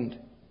found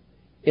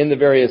in the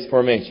various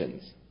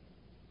formations?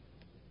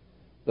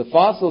 The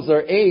fossils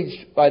are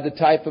aged by the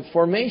type of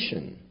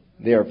formation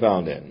they are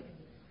found in.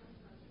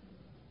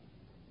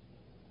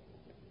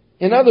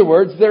 In other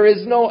words, there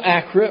is no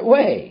accurate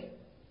way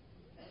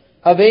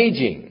of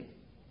aging.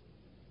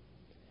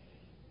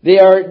 They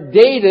are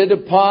dated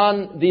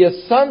upon the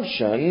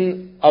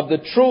assumption of the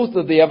truth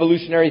of the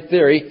evolutionary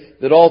theory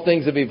that all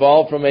things have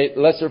evolved from a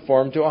lesser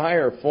form to a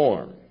higher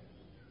form.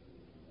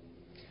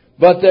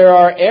 But there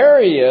are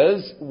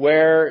areas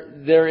where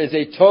there is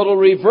a total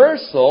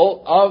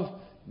reversal of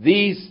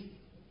these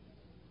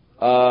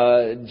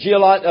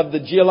of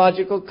the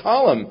geological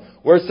column,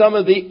 where some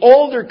of the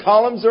older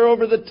columns are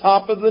over the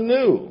top of the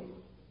new.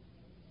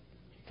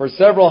 for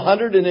several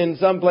hundred and in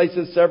some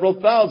places several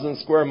thousand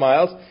square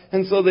miles.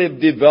 And so they've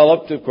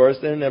developed, of course,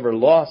 they're never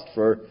lost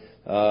for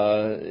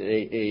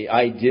a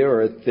idea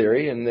or a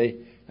theory, and they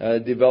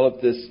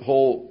developed this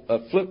whole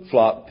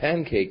flip-flop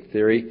pancake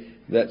theory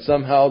that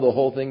somehow the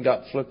whole thing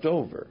got flipped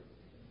over.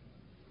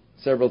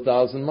 Several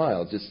thousand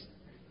miles, just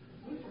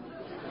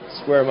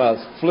square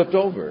miles flipped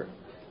over,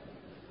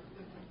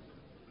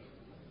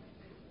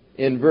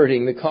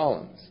 inverting the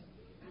columns.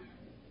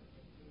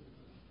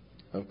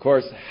 Of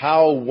course,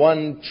 how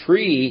one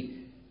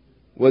tree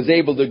was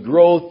able to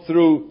grow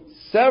through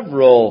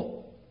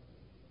several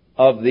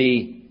of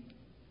the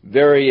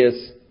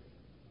various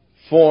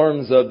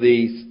forms of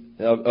the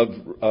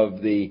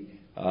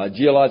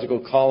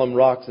geological column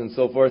rocks and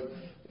so forth,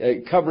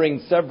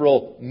 covering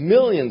several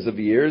millions of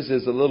years,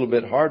 is a little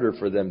bit harder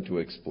for them to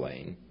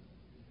explain.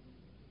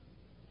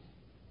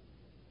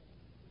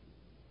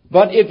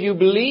 But if you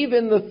believe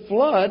in the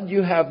flood,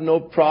 you have no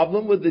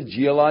problem with the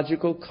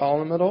geological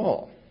column at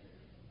all.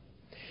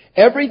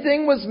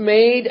 Everything was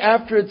made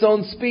after its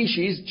own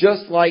species,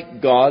 just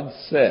like God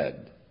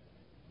said.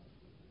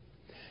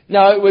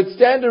 Now, it would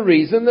stand to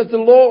reason that the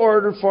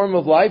low-order form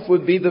of life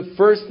would be the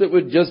first that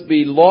would just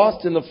be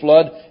lost in the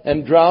flood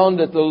and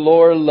drowned at the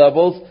lower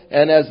levels.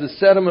 And as the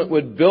sediment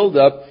would build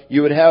up,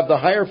 you would have the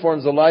higher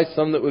forms of life,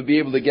 some that would be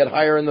able to get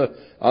higher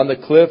on the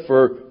cliff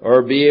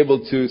or be able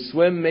to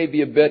swim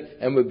maybe a bit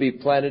and would be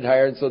planted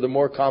higher. And so the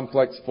more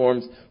complex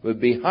forms would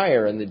be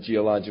higher in the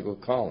geological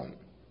column.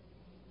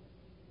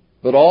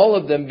 But all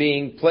of them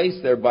being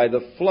placed there by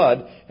the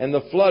flood, and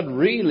the flood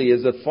really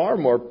is a far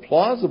more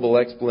plausible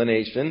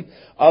explanation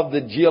of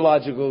the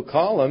geological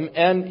column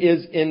and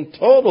is in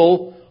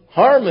total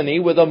harmony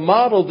with a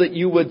model that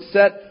you would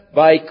set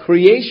by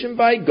creation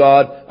by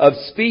God of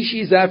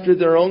species after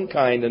their own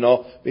kind and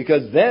all,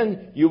 because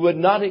then you would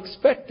not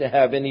expect to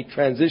have any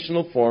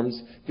transitional forms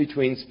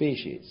between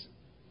species.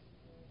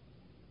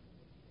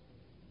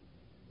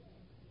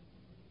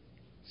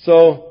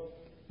 So,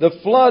 the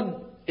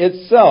flood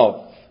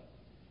itself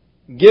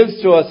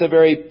gives to us a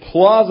very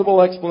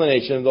plausible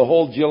explanation of the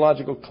whole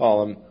geological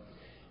column.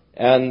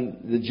 And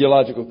the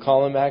geological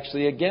column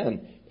actually,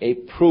 again, a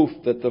proof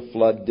that the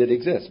flood did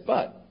exist.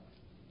 But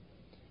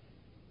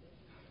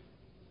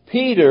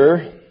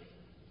Peter,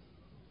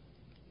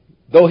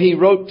 though he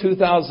wrote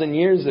 2,000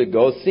 years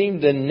ago,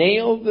 seemed to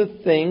nail the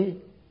thing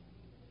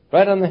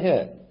right on the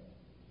head.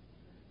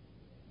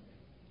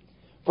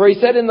 For he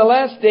said, in the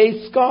last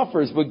days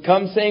scoffers would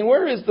come saying,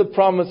 where is the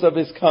promise of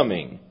his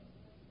coming?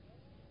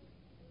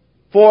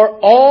 For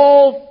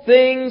all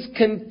things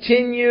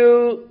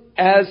continue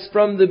as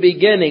from the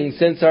beginning,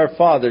 since our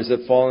fathers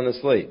have fallen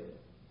asleep.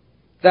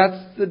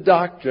 That's the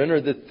doctrine or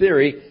the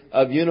theory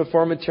of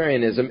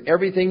uniformitarianism.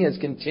 Everything is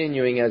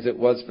continuing as it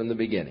was from the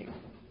beginning.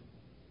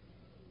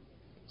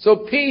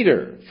 So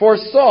Peter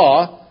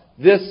foresaw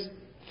this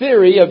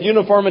theory of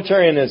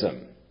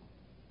uniformitarianism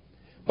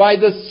by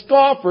the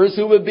scoffers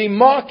who would be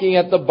mocking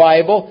at the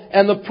Bible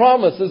and the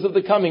promises of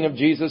the coming of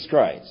Jesus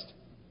Christ.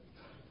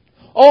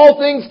 All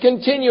things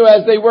continue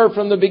as they were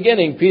from the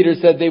beginning, Peter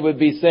said they would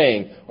be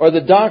saying, or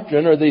the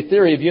doctrine or the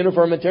theory of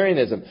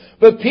uniformitarianism.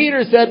 But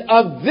Peter said,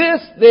 of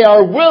this they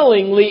are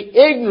willingly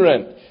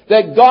ignorant,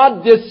 that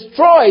God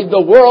destroyed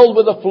the world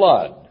with a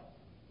flood.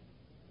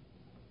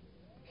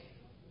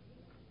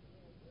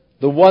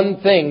 The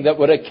one thing that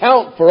would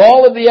account for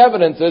all of the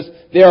evidences,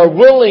 they are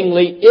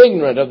willingly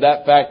ignorant of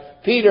that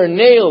fact. Peter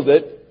nailed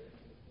it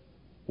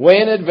way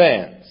in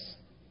advance,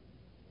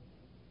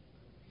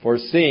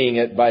 foreseeing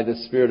it by the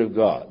Spirit of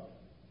God.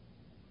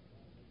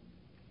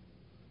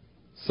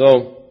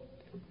 So,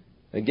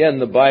 again,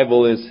 the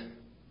Bible is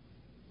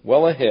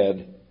well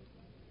ahead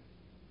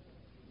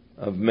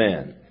of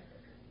man.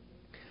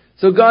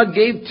 So God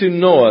gave to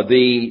Noah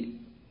the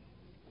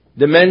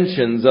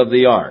dimensions of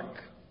the ark.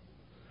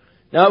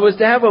 Now it was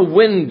to have a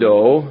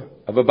window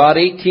of about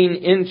 18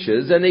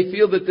 inches, and they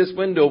feel that this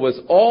window was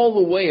all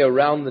the way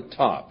around the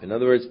top. In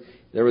other words,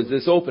 there was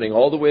this opening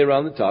all the way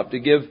around the top to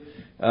give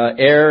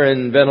air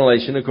and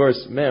ventilation. Of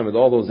course, man, with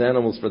all those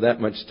animals for that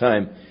much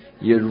time,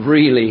 you'd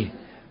really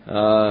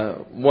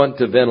want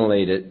to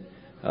ventilate it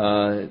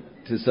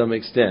to some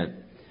extent.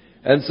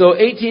 And so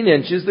 18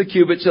 inches, the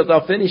cubit, shalt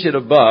thou finish it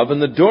above, and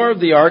the door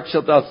of the ark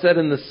shalt thou set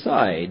in the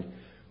side.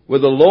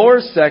 With the lower,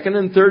 second,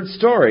 and third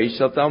story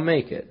shalt thou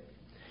make it.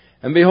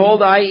 And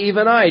behold, I,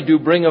 even I, do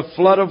bring a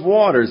flood of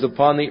waters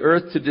upon the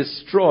earth to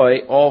destroy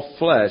all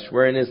flesh,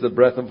 wherein is the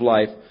breath of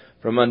life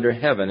from under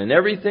heaven. And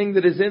everything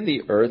that is in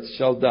the earth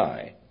shall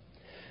die.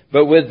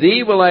 But with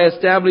thee will I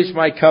establish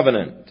my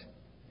covenant.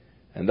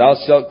 And thou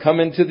shalt come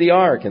into the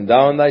ark, and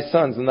thou and thy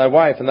sons, and thy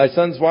wife, and thy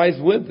sons' wives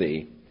with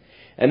thee.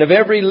 And of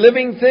every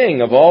living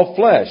thing of all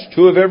flesh,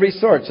 2 of every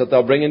sort shalt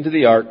thou bring into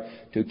the ark,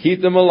 to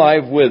keep them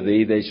alive with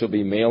thee. They shall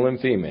be male and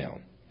female.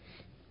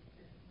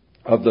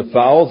 Of the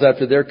fowls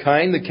after their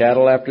kind, the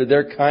cattle after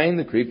their kind,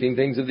 the creeping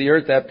things of the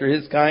earth after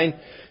his kind,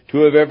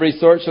 2 of every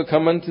sort shall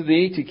come unto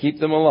thee, to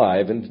keep them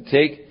alive, and to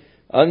take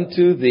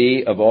unto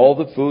thee of all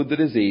the food that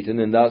is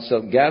eaten, and thou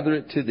shalt gather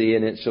it to thee,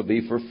 and it shall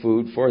be for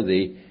food for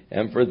thee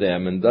and for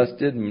them. And thus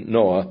did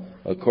Noah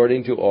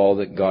according to all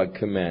that God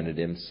commanded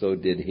him, so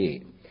did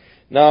he.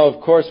 Now,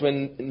 of course,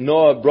 when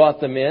Noah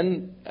brought them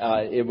in,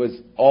 it was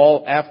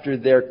all after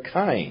their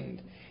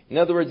kind. In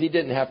other words, he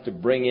didn't have to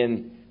bring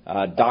in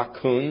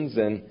dachshunds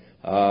and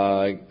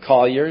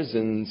colliers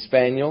and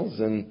spaniels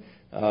and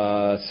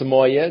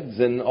Samoyeds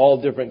and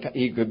all different.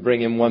 He could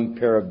bring in one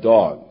pair of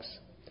dogs.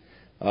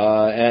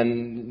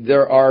 And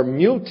there are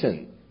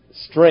mutant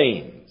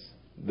strains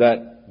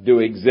that do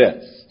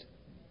exist.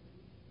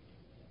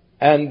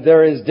 And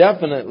there is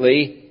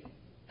definitely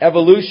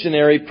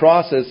evolutionary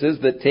processes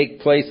that take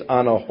place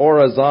on a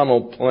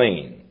horizontal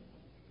plane.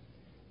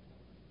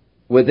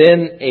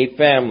 Within a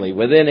family,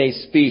 within a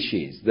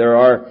species, there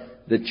are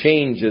the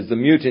changes, the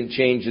mutant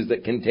changes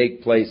that can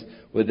take place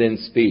within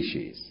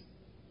species.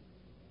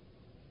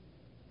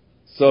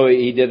 So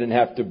he didn't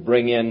have to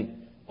bring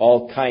in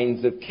all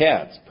kinds of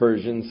cats,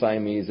 Persian,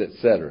 Siamese,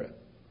 etc.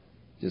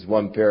 Just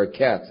one pair of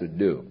cats would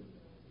do.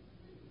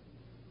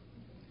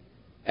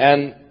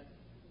 And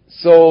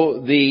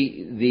so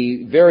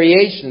the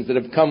variations that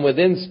have come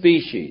within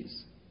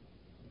species,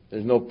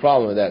 there's no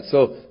problem with that.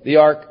 So the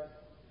ark,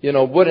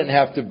 wouldn't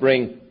have to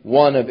bring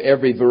one of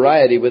every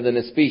variety within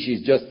a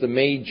species, just the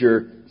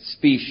major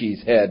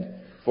species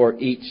head for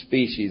each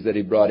species that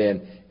he brought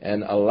in,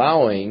 and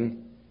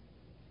allowing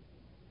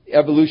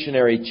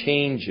evolutionary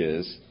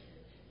changes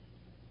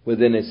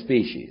within a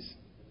species.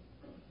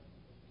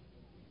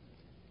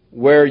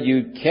 Where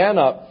you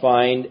cannot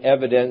find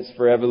evidence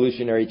for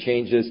evolutionary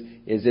changes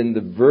is in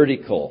the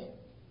vertical,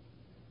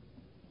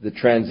 the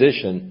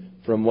transition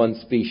from one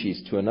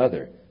species to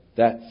another.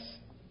 That's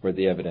where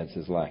the evidence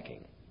is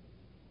lacking.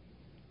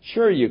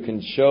 Sure, you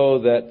can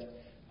show that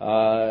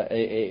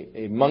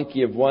a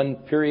monkey of one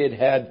period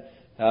had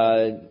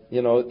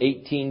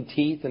 18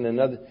 teeth, and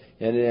another,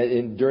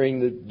 and during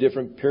the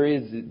different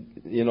periods,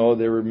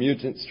 there were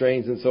mutant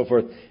strains and so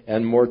forth,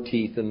 and more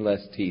teeth and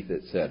less teeth,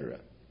 etc.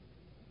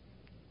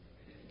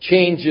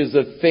 Changes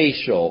of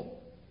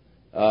facial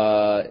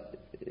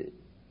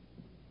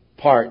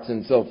parts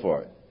and so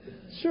forth.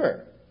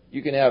 Sure,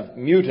 you can have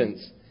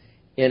mutants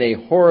in a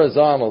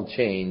horizontal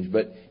change,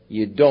 but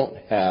you don't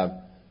have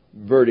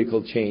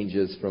vertical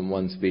changes from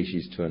one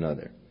species to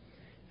another.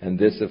 And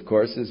this, of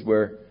course, is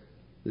where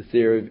the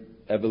theory of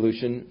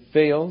evolution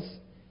fails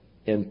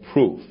in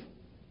proof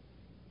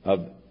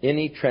of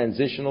any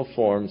transitional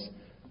forms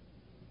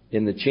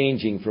in the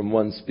changing from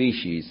one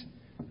species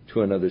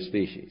to another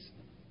species.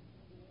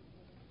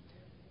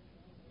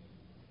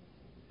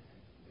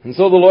 And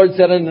so the Lord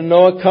said unto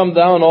Noah, Come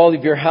thou and all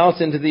of your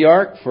house into the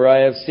ark, for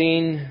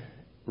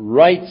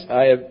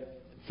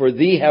for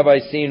thee have I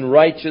seen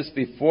righteous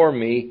before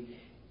me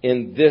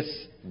in this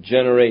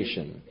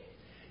generation.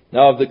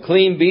 Now of the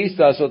clean beast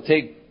thou shalt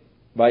take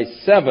by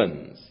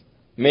sevens,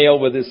 male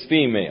with his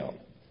female.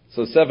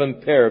 So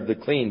 7 pair of the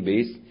clean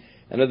beast.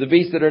 And of the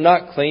beasts that are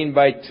not clean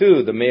by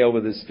 2, the male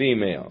with his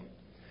female.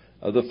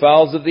 Of the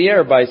fowls of the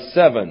air by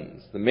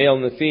 7s, the male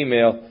and the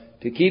female,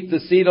 to keep the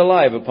seed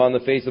alive upon the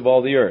face of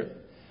all the earth.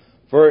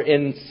 For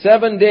in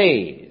 7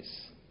 days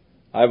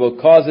I will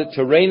cause it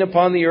to rain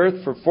upon the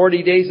earth for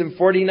 40 days and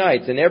 40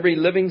 nights, and every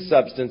living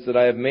substance that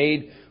I have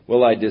made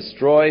will I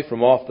destroy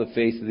from off the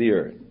face of the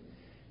earth.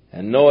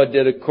 And Noah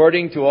did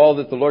according to all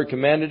that the Lord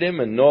commanded him,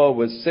 and Noah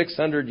was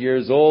 600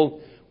 years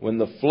old when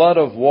the flood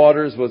of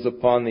waters was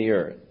upon the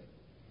earth.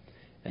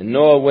 And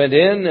Noah went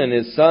in, and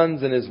his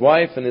sons and his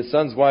wife and his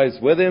sons' wives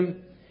with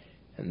him,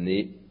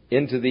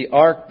 into the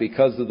ark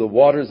because of the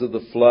waters of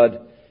the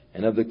flood,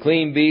 and of the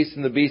clean beasts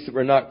and the beasts that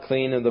were not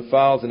clean, and the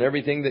fowls and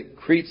everything that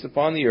creeps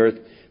upon the earth,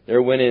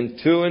 there went in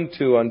 2 and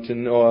 2 unto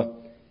Noah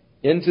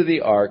into the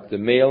ark, the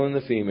male and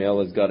the female,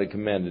 as God had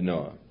commanded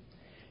Noah.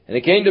 And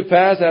it came to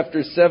pass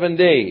after 7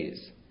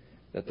 days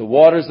that the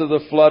waters of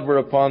the flood were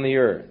upon the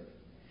earth.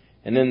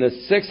 And in the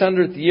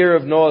 600th year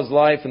of Noah's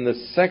life, in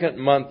the 2nd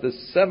month, the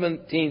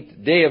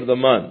 17th day of the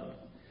month,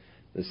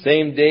 the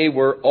same day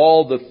were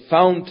all the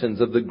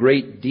fountains of the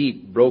great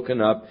deep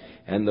broken up,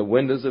 and the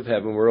windows of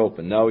heaven were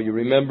opened. Now you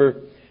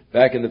remember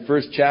back in the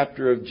first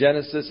chapter of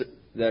Genesis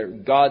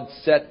that God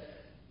set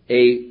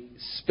a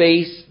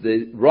space,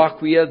 the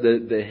Raquia,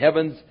 the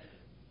heavens,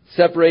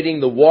 separating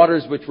the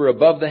waters which were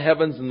above the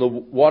heavens and the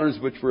waters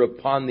which were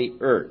upon the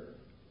earth.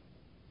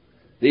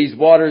 These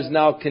waters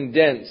now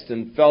condensed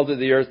and fell to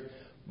the earth,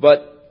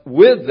 but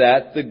with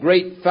that, the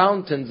great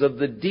fountains of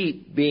the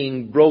deep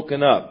being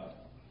broken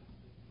up.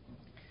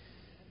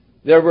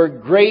 There were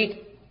great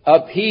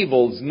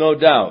upheavals, no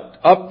doubt,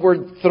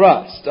 upward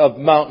thrust of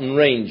mountain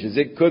ranges.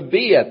 It could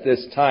be at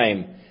this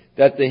time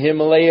that the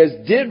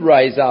Himalayas did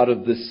rise out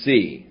of the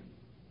sea.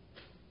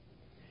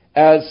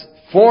 As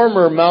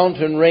former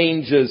mountain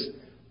ranges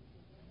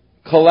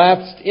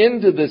collapsed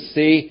into the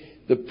sea,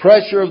 the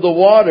pressure of the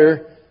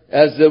water,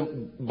 as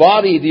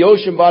the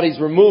ocean bodies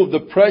were moved,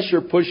 the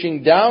pressure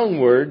pushing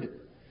downward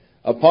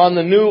upon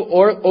the new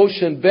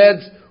ocean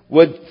beds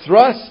would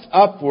thrust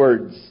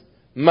upwards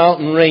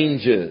mountain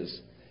ranges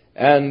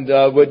and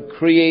would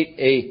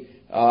create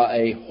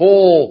a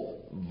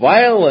whole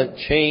violent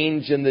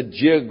change in the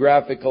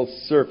geographical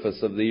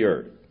surface of the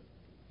earth.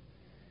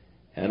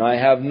 And I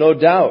have no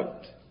doubt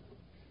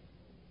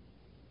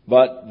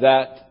but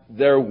that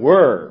there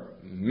were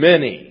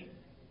many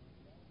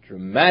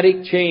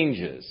dramatic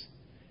changes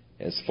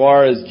as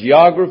far as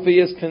geography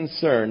is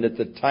concerned at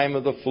the time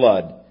of the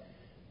flood,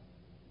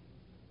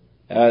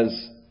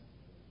 as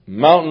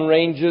mountain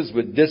ranges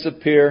would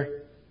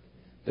disappear,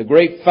 the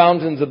great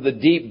fountains of the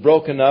deep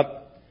broken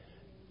up,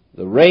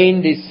 the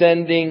rain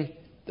descending,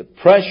 the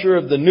pressure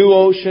of the new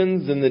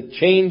oceans and the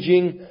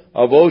changing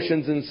of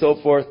oceans and so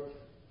forth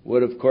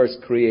would of course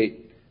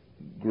create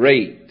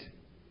great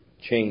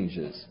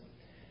changes.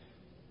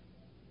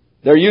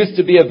 There used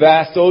to be a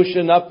vast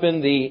ocean up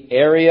in the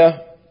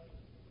area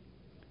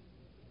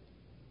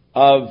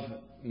of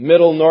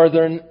middle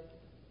northern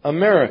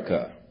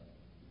America,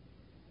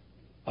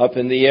 up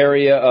in the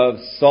area of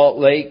Salt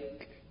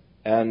Lake,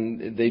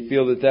 and they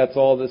feel that that's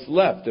all that's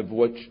left of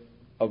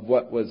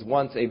what was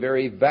once a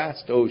very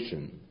vast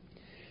ocean.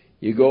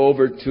 You go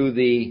over to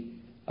the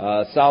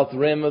south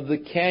rim of the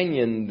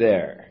canyon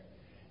there,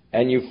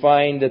 and you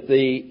find at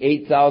the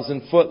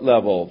 8,000 foot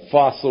level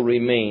fossil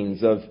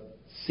remains of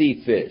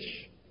sea fish,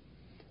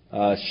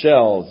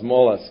 shells,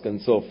 mollusks,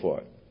 and so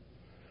forth.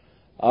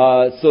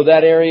 So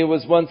that area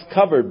was once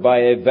covered by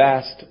a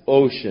vast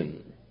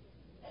ocean.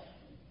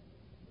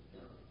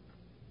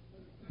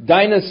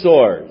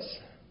 Dinosaurs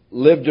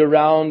lived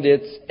around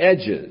its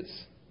edges.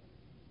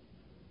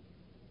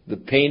 The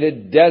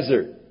Painted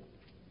Desert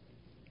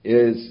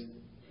is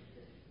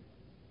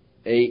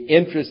an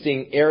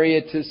interesting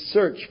area to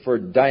search for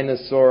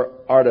dinosaur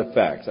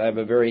artifacts. I have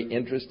a very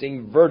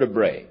interesting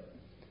vertebrae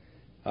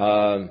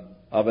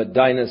of a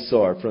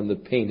dinosaur from the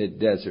Painted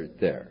Desert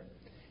there.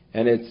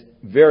 And it's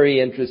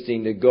very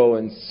interesting to go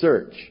and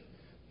search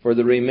for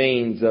the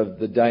remains of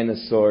the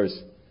dinosaurs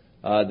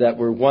that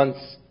were once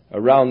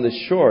around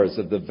the shores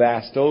of the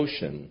vast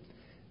ocean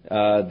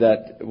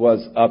that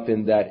was up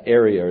in that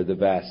area, or the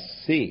vast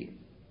sea,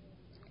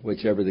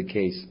 whichever the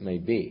case may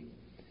be.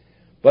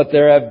 But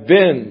there have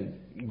been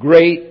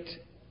great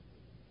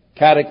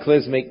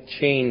cataclysmic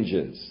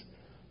changes,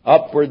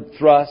 upward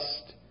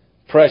thrust,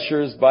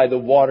 pressures by the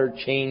water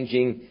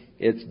changing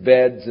its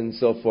beds and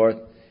so forth,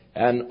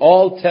 and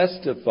all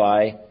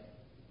testify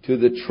to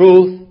the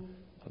truth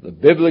of the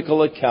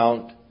biblical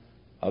account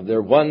of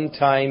there one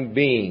time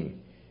being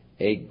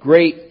a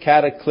great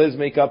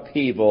cataclysmic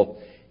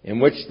upheaval in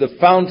which the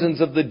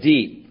fountains of the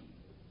deep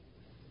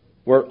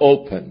were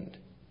opened.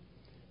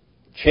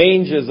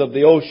 Changes of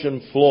the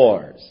ocean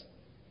floors,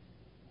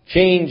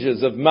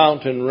 changes of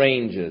mountain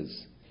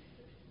ranges,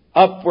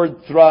 upward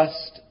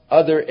thrust,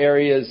 other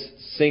areas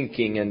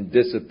sinking and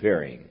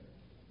disappearing.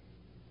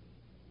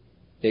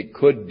 It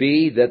could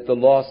be that the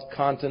lost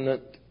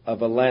continent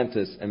of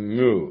Atlantis and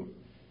Mu,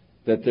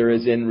 that there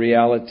is in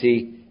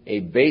reality a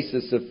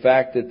basis of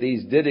fact that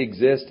these did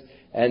exist,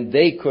 and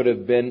they could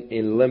have been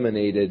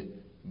eliminated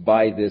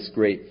by this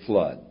great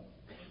flood,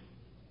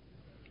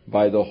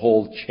 by the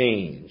whole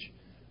change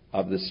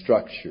of the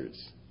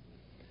structures.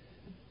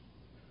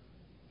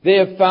 They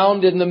have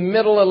found in the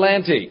Middle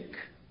Atlantic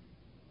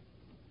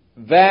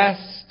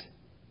vast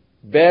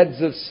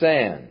beds of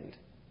sand.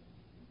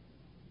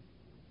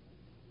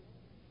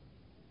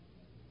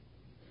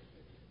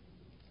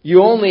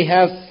 You only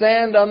have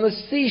sand on the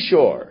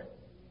seashore.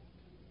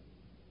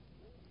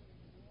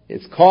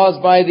 It's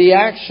caused by the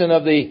action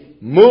of the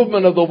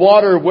movement of the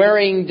water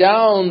wearing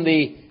down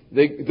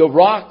the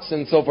rocks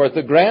and so forth,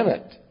 the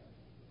granite.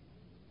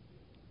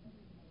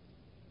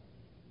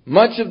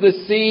 Much of the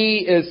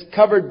sea is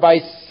covered by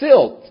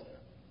silt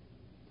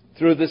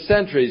through the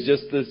centuries,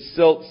 just the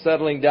silt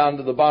settling down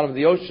to the bottom of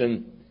the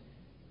ocean.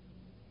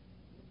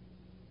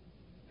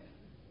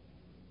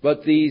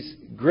 But these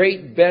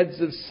great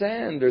beds of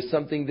sand are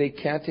something they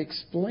can't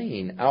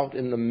explain out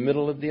in the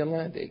middle of the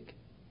Atlantic,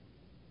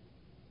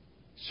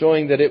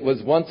 showing that it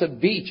was once a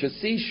beach, a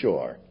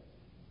seashore.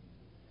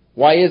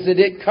 Why isn't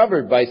it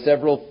covered by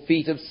several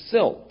feet of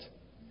silt?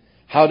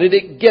 How did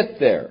it get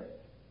there?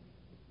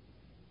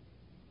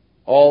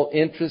 All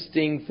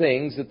interesting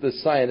things that the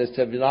scientists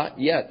have not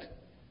yet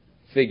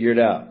figured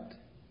out.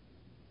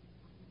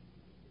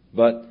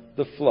 But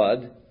the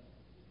flood,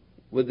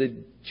 with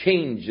the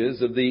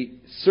changes of the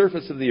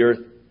surface of the earth,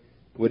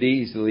 would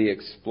easily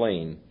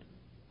explain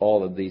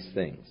all of these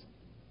things.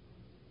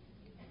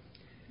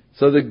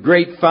 So the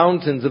great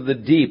fountains of the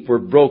deep were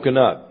broken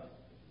up.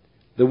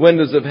 The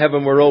windows of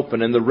heaven were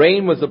open, and the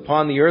rain was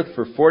upon the earth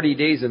for 40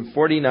 days and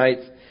 40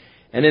 nights.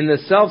 And in the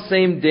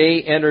selfsame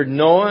day entered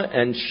Noah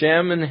and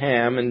Shem and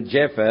Ham and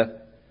Japheth,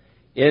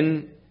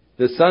 in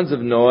the sons of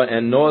Noah,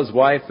 and Noah's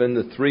wife and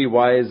the 3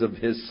 wives of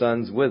his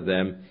sons with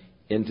them,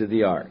 into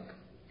the ark.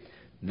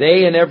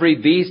 They and every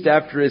beast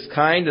after his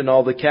kind, and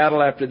all the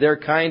cattle after their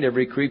kind,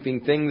 every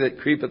creeping thing that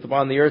creepeth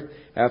upon the earth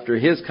after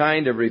his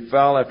kind, every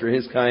fowl after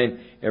his kind,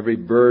 every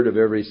bird of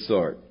every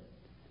sort.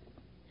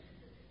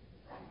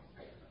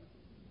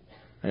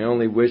 I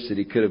only wish that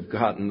he could have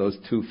gotten those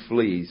 2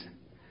 fleas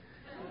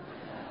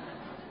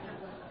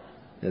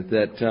at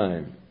that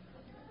time.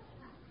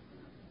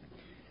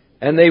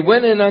 And they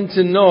went in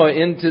unto Noah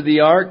into the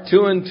ark,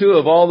 2 and 2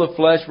 of all the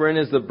flesh wherein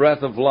is the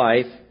breath of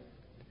life.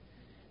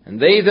 And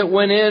they that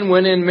went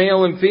in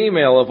male and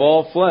female of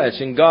all flesh.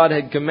 And God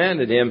had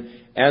commanded him,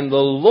 and the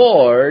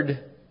Lord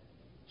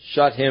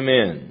shut him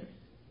in.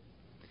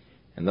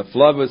 And the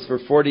flood was for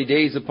 40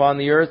 days upon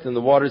the earth, and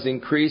the waters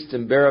increased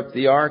and bare up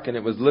the ark, and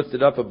it was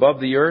lifted up above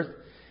the earth.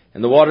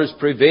 And the waters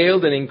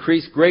prevailed and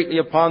increased greatly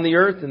upon the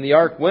earth, and the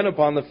ark went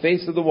upon the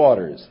face of the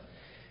waters.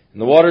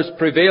 And the waters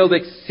prevailed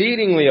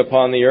exceedingly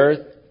upon the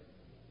earth.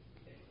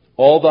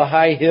 All the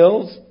high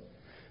hills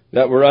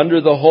that were under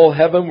the whole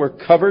heaven were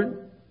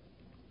covered.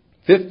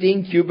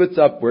 15 cubits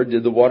upward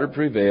did the water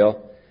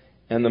prevail,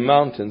 and the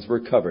mountains were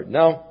covered.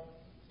 Now,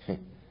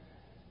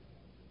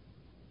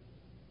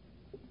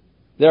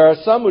 there are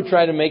some who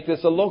try to make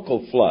this a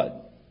local flood.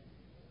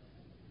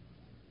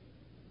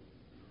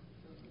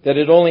 That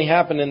it only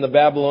happened in the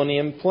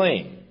Babylonian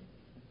plain.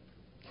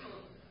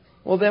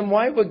 Well, then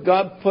why would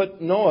God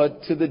put Noah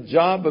to the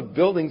job of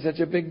building such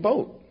a big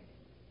boat?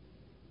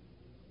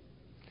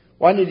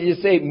 Why did he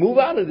say, move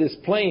out of this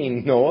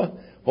plain, Noah,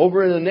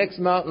 over in the next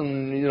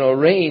mountain,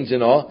 range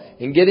and all,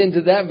 and get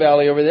into that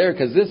valley over there,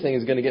 because this thing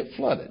is going to get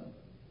flooded?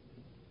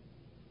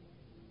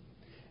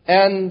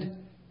 And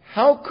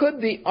how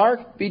could the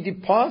ark be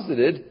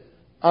deposited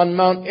on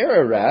Mount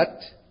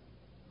Ararat?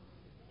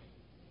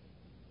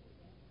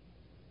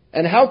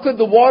 And how could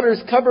the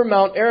waters cover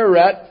Mount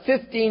Ararat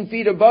 15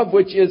 feet above,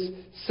 which is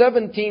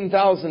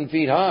 17,000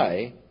 feet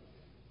high?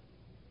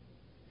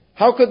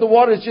 How could the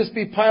waters just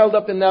be piled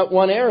up in that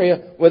one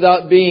area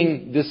without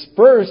being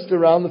dispersed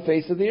around the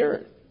face of the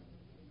earth?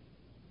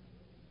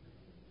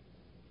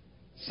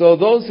 So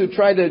those who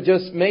try to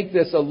just make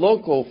this a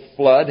local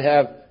flood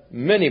have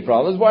many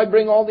problems. Why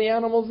bring all the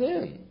animals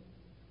in?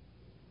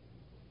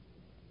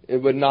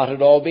 It would not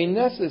at all be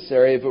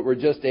necessary if it were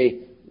just a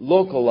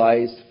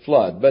localized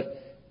flood. But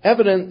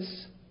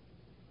evidence,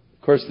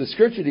 of course, the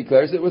Scripture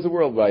declares it was a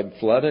worldwide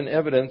flood, and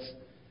evidence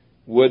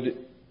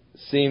would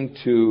seem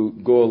to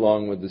go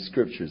along with the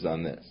Scriptures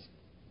on this.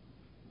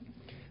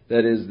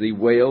 That is, the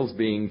whales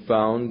being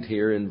found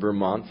here in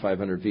Vermont,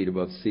 500 feet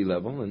above sea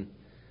level, and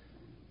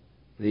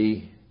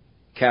the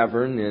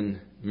cavern in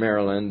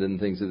Maryland and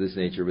things of this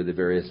nature with the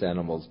various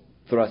animals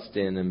thrust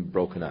in and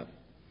broken up.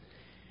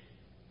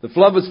 The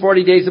flood was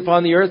 40 days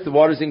upon the earth. The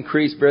waters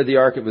increased, bare the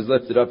ark. It was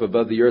lifted up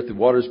above the earth. The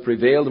waters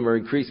prevailed and were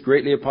increased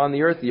greatly upon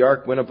the earth. The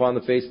ark went upon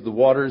the face of the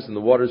waters, and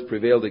the waters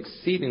prevailed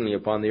exceedingly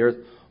upon the earth.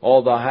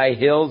 All the high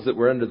hills that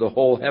were under the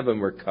whole heaven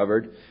were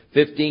covered.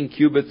 15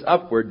 cubits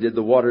upward did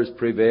the waters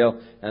prevail,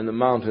 and the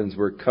mountains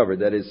were covered.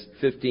 That is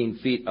 15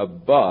 feet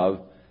above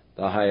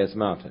the highest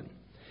mountain.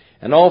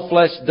 And all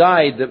flesh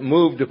died that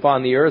moved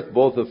upon the earth,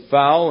 both of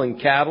fowl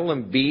and cattle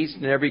and beast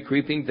and every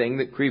creeping thing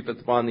that creepeth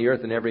upon the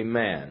earth, and every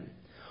man.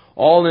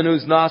 All in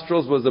whose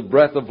nostrils was the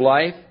breath of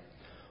life,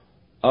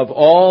 of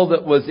all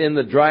that was in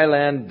the dry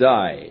land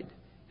died.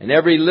 And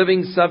every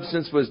living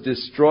substance was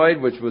destroyed,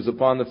 which was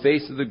upon the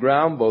face of the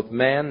ground, both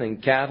man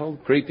and cattle,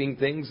 creeping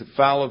things,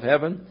 fowl of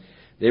heaven.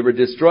 They were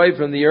destroyed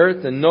from the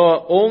earth, and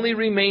Noah only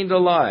remained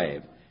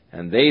alive,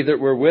 and they that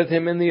were with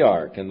him in the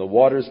ark. And the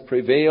waters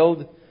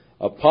prevailed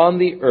upon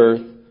the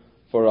earth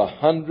for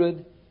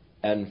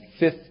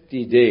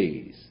 150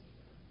 days.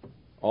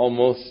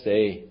 Almost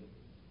a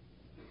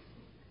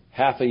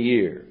half a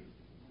year.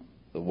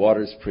 The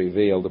waters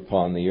prevailed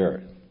upon the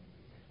earth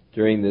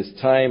during this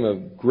time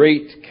of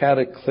great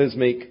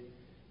cataclysmic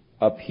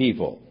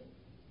upheaval.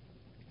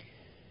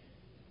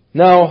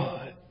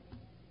 Now,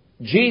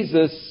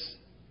 Jesus,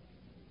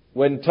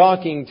 when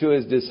talking to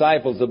his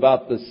disciples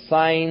about the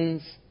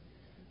signs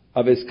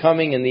of his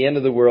coming in the end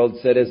of the world,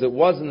 said, as it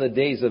was in the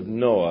days of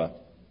Noah,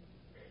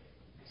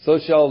 so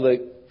shall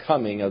the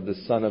coming of the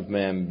Son of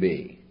Man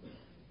be.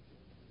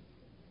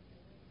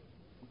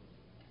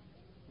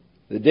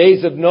 The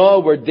days of Noah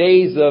were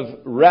days of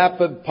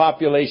rapid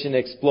population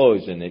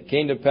explosion. It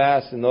came to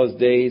pass in those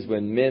days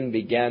when men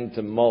began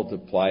to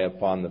multiply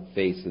upon the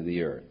face of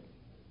the earth.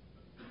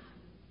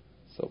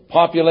 So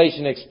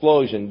population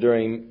explosion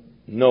during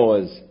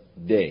Noah's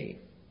day.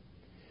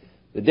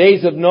 The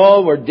days of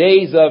Noah were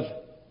days of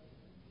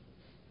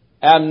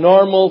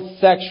abnormal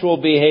sexual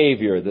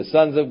behavior. The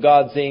sons of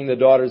God seeing the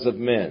daughters of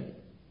men.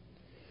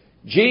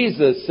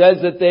 Jesus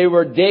says that they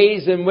were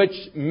days in which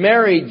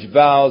marriage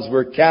vows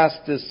were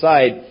cast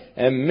aside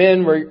and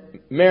men were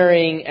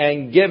marrying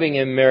and giving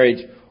in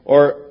marriage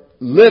or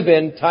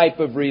live-in type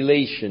of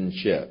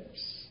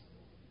relationships,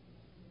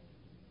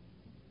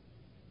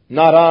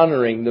 not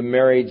honoring the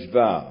marriage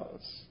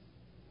vows,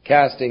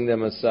 casting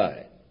them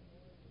aside.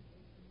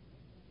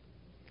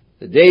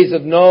 The days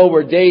of Noah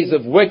were days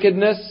of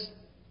wickedness,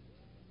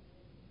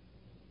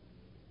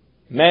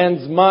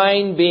 man's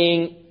mind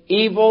being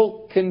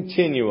evil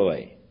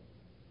continually.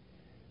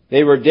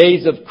 They were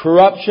days of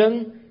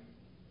corruption,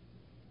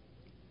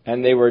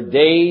 and they were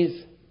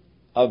days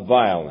of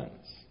violence.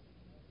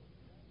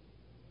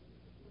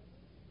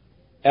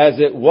 As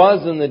it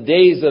was in the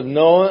days of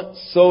Noah,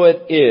 so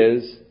it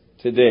is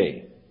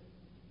today.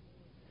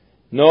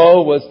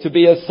 Noah was to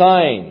be a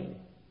sign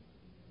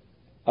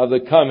of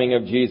the coming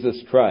of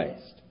Jesus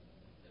Christ.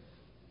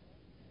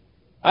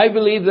 I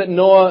believe that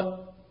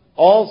Noah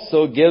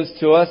also gives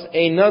to us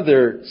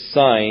another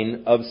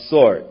sign of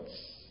sorts.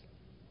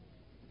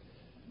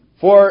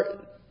 For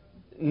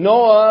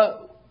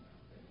Noah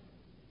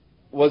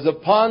was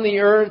upon the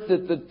earth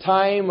at the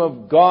time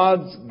of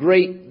God's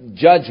great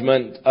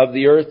judgment of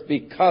the earth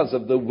because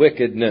of the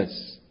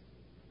wickedness.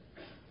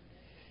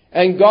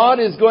 And God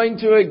is going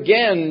to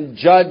again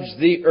judge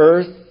the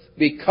earth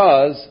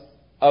because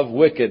of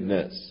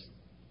wickedness.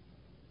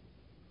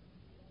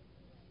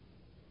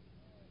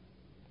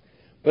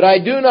 But I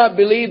do not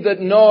believe that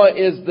Noah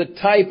is the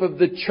type of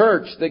the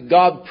church that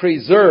God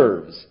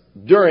preserves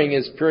during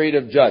His period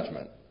of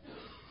judgment.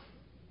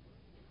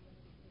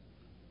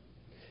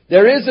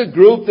 There is a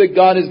group that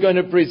God is going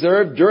to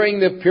preserve during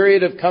the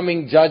period of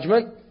coming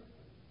judgment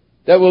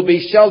that will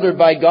be sheltered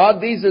by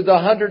God. These are the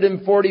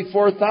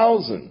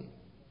 144,000.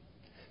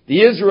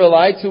 The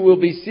Israelites who will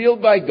be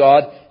sealed by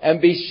God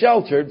and be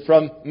sheltered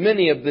from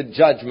many of the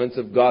judgments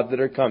of God that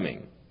are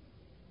coming.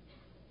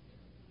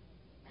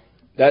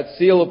 That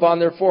seal upon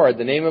their forehead,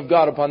 the name of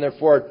God upon their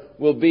forehead,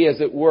 will be as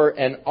it were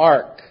an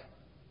ark.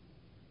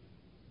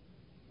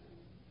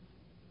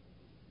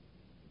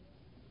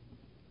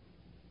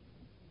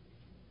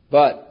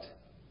 But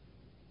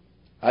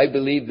I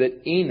believe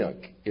that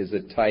Enoch is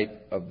a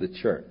type of the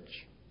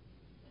church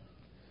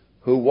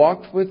who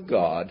walked with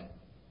God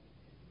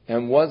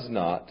and was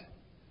not,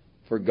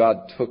 for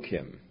God took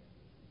him.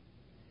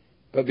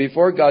 But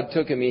before God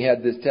took him, he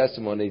had this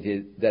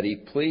testimony that he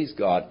pleased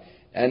God.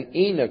 And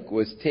Enoch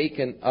was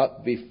taken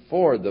up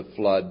before the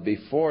flood,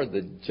 before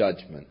the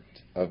judgment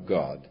of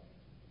God,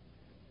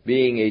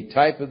 being a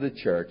type of the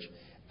church.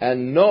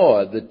 And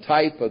Noah, the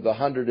type of the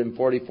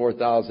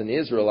 144,000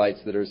 Israelites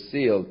that are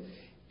sealed,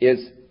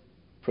 is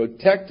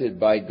protected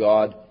by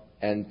God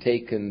and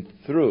taken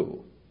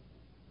through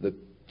the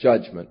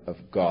judgment of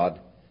God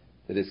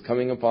that is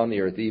coming upon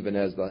the earth, even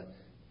as the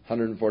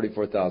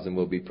 144,000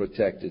 will be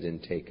protected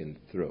and taken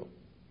through.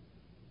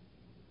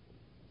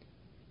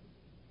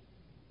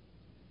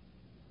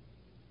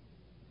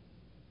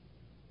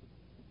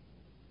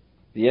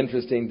 The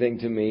interesting thing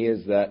to me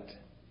is that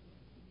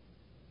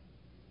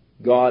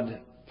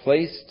God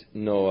placed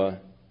Noah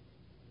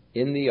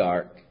in the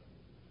ark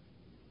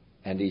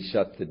and He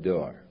shut the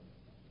door.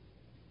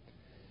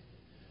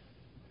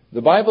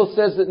 The Bible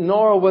says that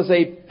Noah was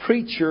a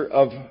preacher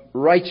of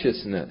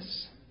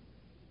righteousness.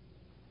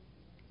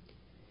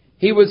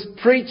 He was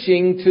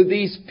preaching to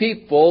these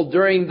people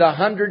during the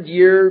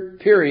 100-year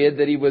period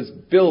that he was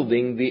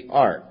building the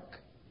ark,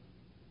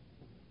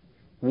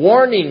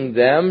 warning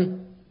them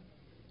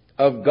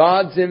of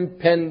God's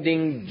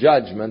impending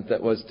judgment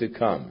that was to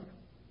come.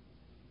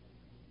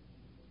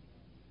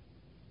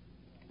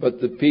 But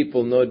the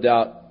people no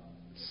doubt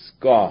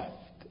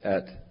scoffed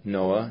at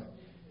Noah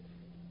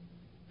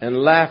and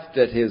laughed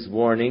at his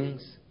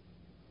warnings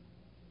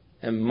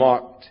and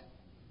mocked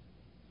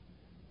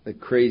the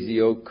crazy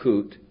old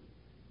coot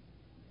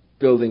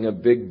building a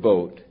big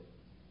boat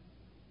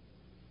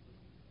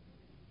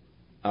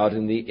out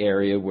in the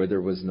area where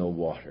there was no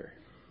water.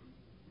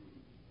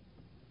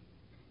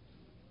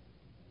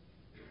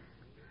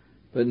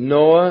 But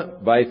Noah,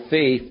 by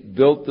faith,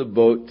 built the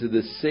boat to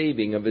the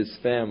saving of his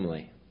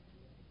family.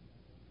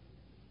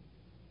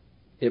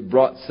 It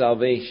brought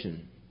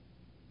salvation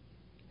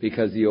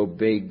because he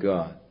obeyed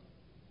God.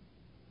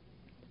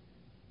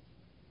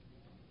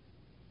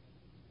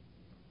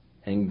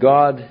 And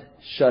God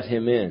shut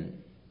him in.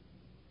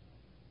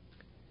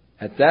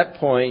 At that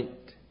point,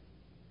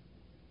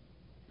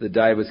 the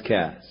die was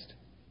cast.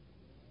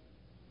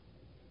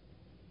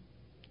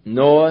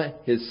 Noah,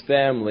 his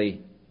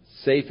family,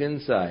 safe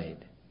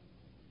inside.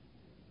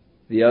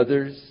 The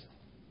others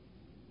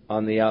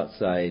on the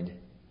outside,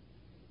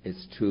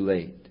 it's too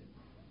late.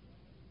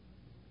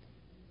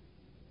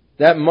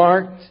 That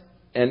marked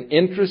an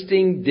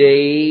interesting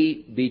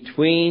day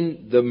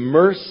between the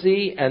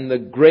mercy and the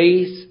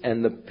grace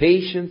and the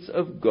patience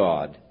of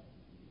God,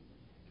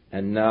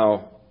 and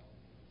now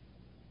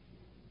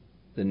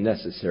the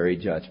necessary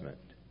judgment.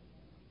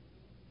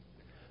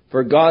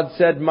 For God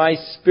said, "My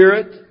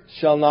spirit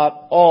shall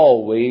not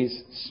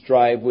always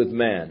strive with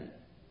man."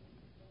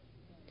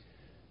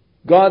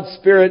 God's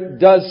Spirit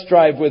does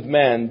strive with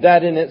man.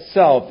 That in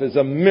itself is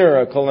a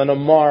miracle and a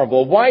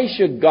marvel. Why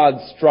should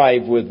God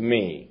strive with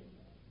me?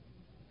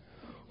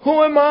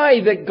 Who am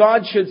I that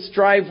God should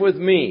strive with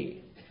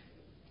me?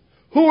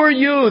 Who are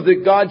you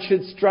that God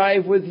should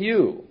strive with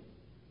you?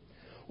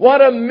 What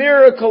a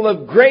miracle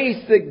of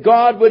grace that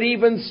God would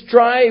even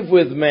strive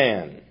with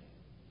man.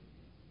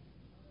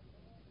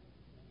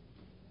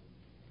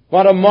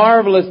 What a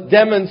marvelous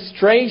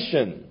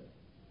demonstration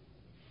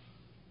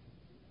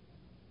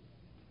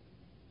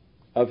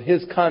of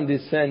His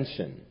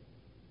condescension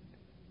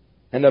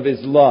and of His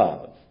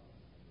love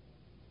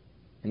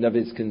and of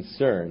His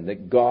concern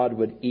that God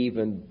would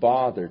even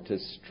bother to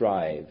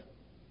strive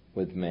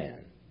with man.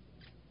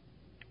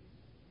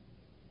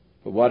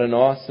 But what an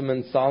awesome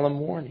and solemn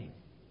warning.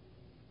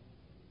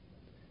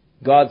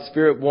 God's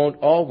Spirit won't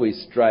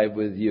always strive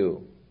with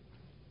you.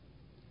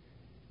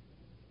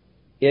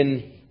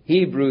 In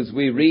Hebrews,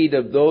 we read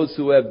of those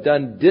who have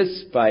done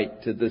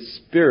despite to the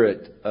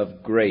Spirit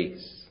of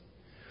grace,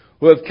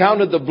 who have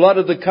counted the blood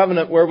of the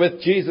covenant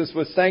wherewith Jesus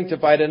was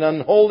sanctified an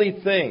unholy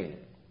thing,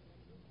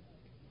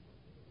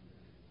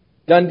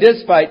 done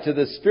despite to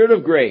the Spirit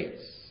of grace.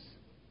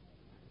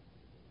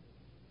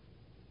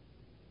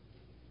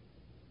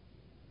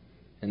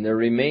 And there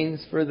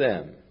remains for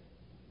them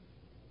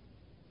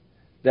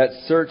that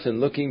certain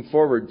looking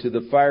forward to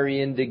the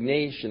fiery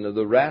indignation of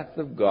the wrath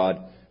of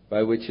God,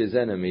 by which His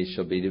enemies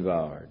shall be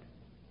devoured.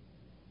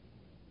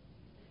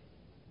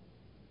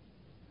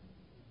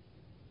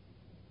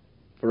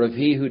 For if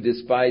he who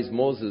despised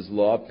Moses'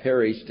 law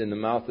perished in the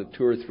mouth of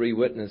 2 or 3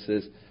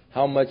 witnesses,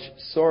 how much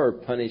sorer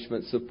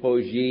punishment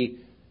suppose ye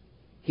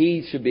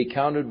he should be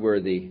counted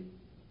worthy,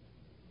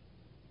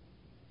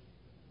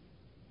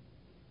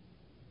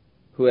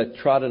 who hath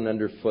trodden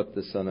under foot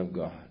the Son of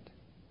God,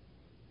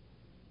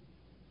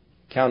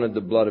 counted the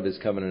blood of His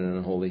covenant an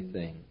unholy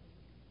thing,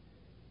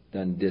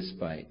 done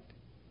despite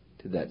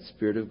to that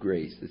Spirit of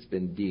grace that's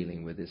been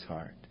dealing with his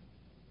heart.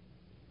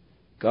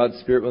 God's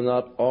Spirit will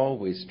not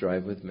always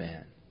strive with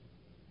man.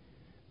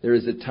 There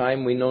is a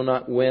time, we know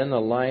not when, a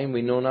line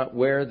we know not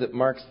where, that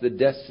marks the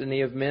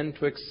destiny of men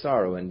twixt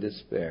sorrow and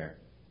despair.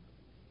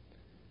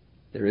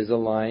 There is a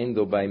line,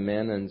 though by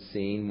men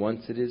unseen,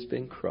 once it has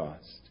been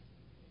crossed.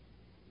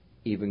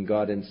 Even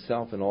God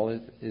Himself in all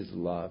His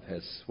love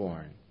has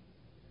sworn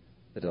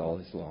that all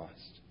is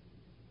lost.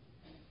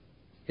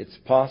 It's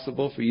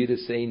possible for you to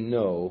say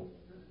no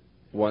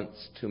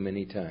once too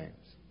many times.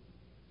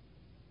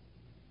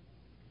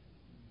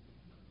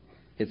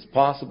 It's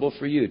possible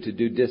for you to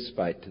do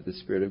despite to the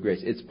Spirit of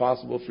grace. It's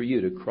possible for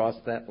you to cross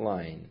that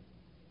line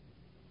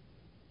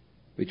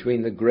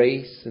between the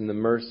grace and the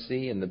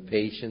mercy and the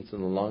patience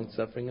and the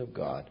long-suffering of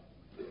God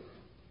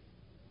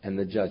and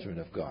the judgment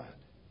of God.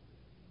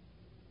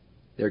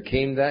 There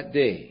came that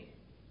day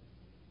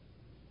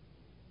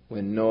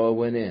when Noah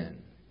went in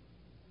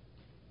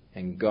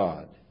and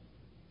God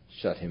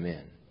shut him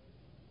in.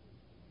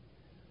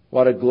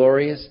 What a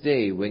glorious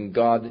day when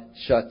God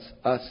shuts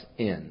us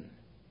in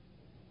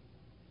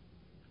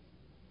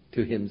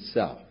to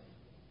Himself,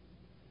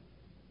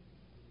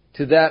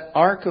 to that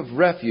ark of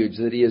refuge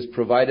that He has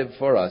provided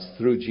for us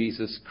through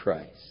Jesus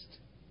Christ.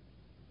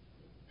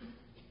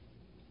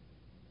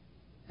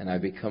 And I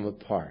become a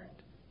part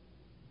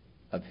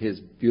of His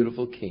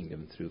beautiful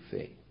kingdom through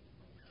faith.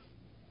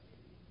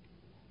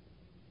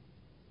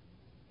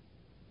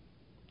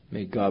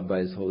 May God,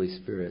 by His Holy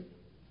Spirit,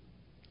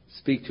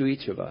 speak to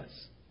each of us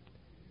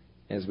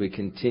as we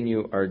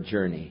continue our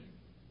journey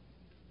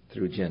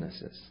through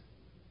Genesis.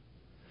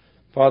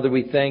 Father,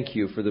 we thank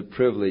You for the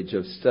privilege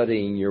of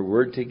studying Your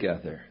Word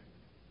together,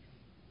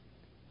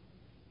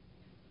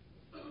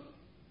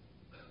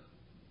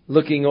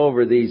 looking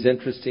over these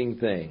interesting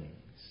things.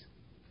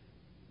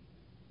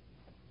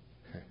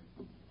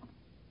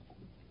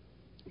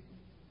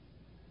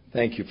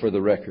 Thank You for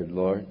the record,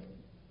 Lord,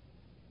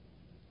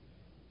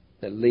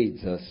 that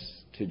leads us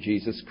to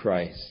Jesus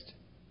Christ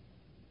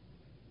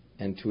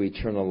and to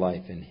eternal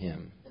life in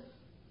Him.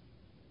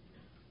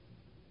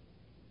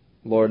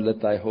 Lord, let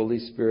Thy Holy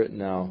Spirit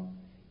now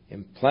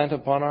implant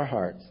upon our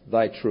hearts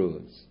Thy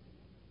truths.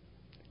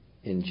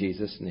 In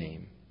Jesus'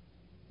 name,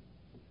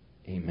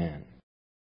 amen.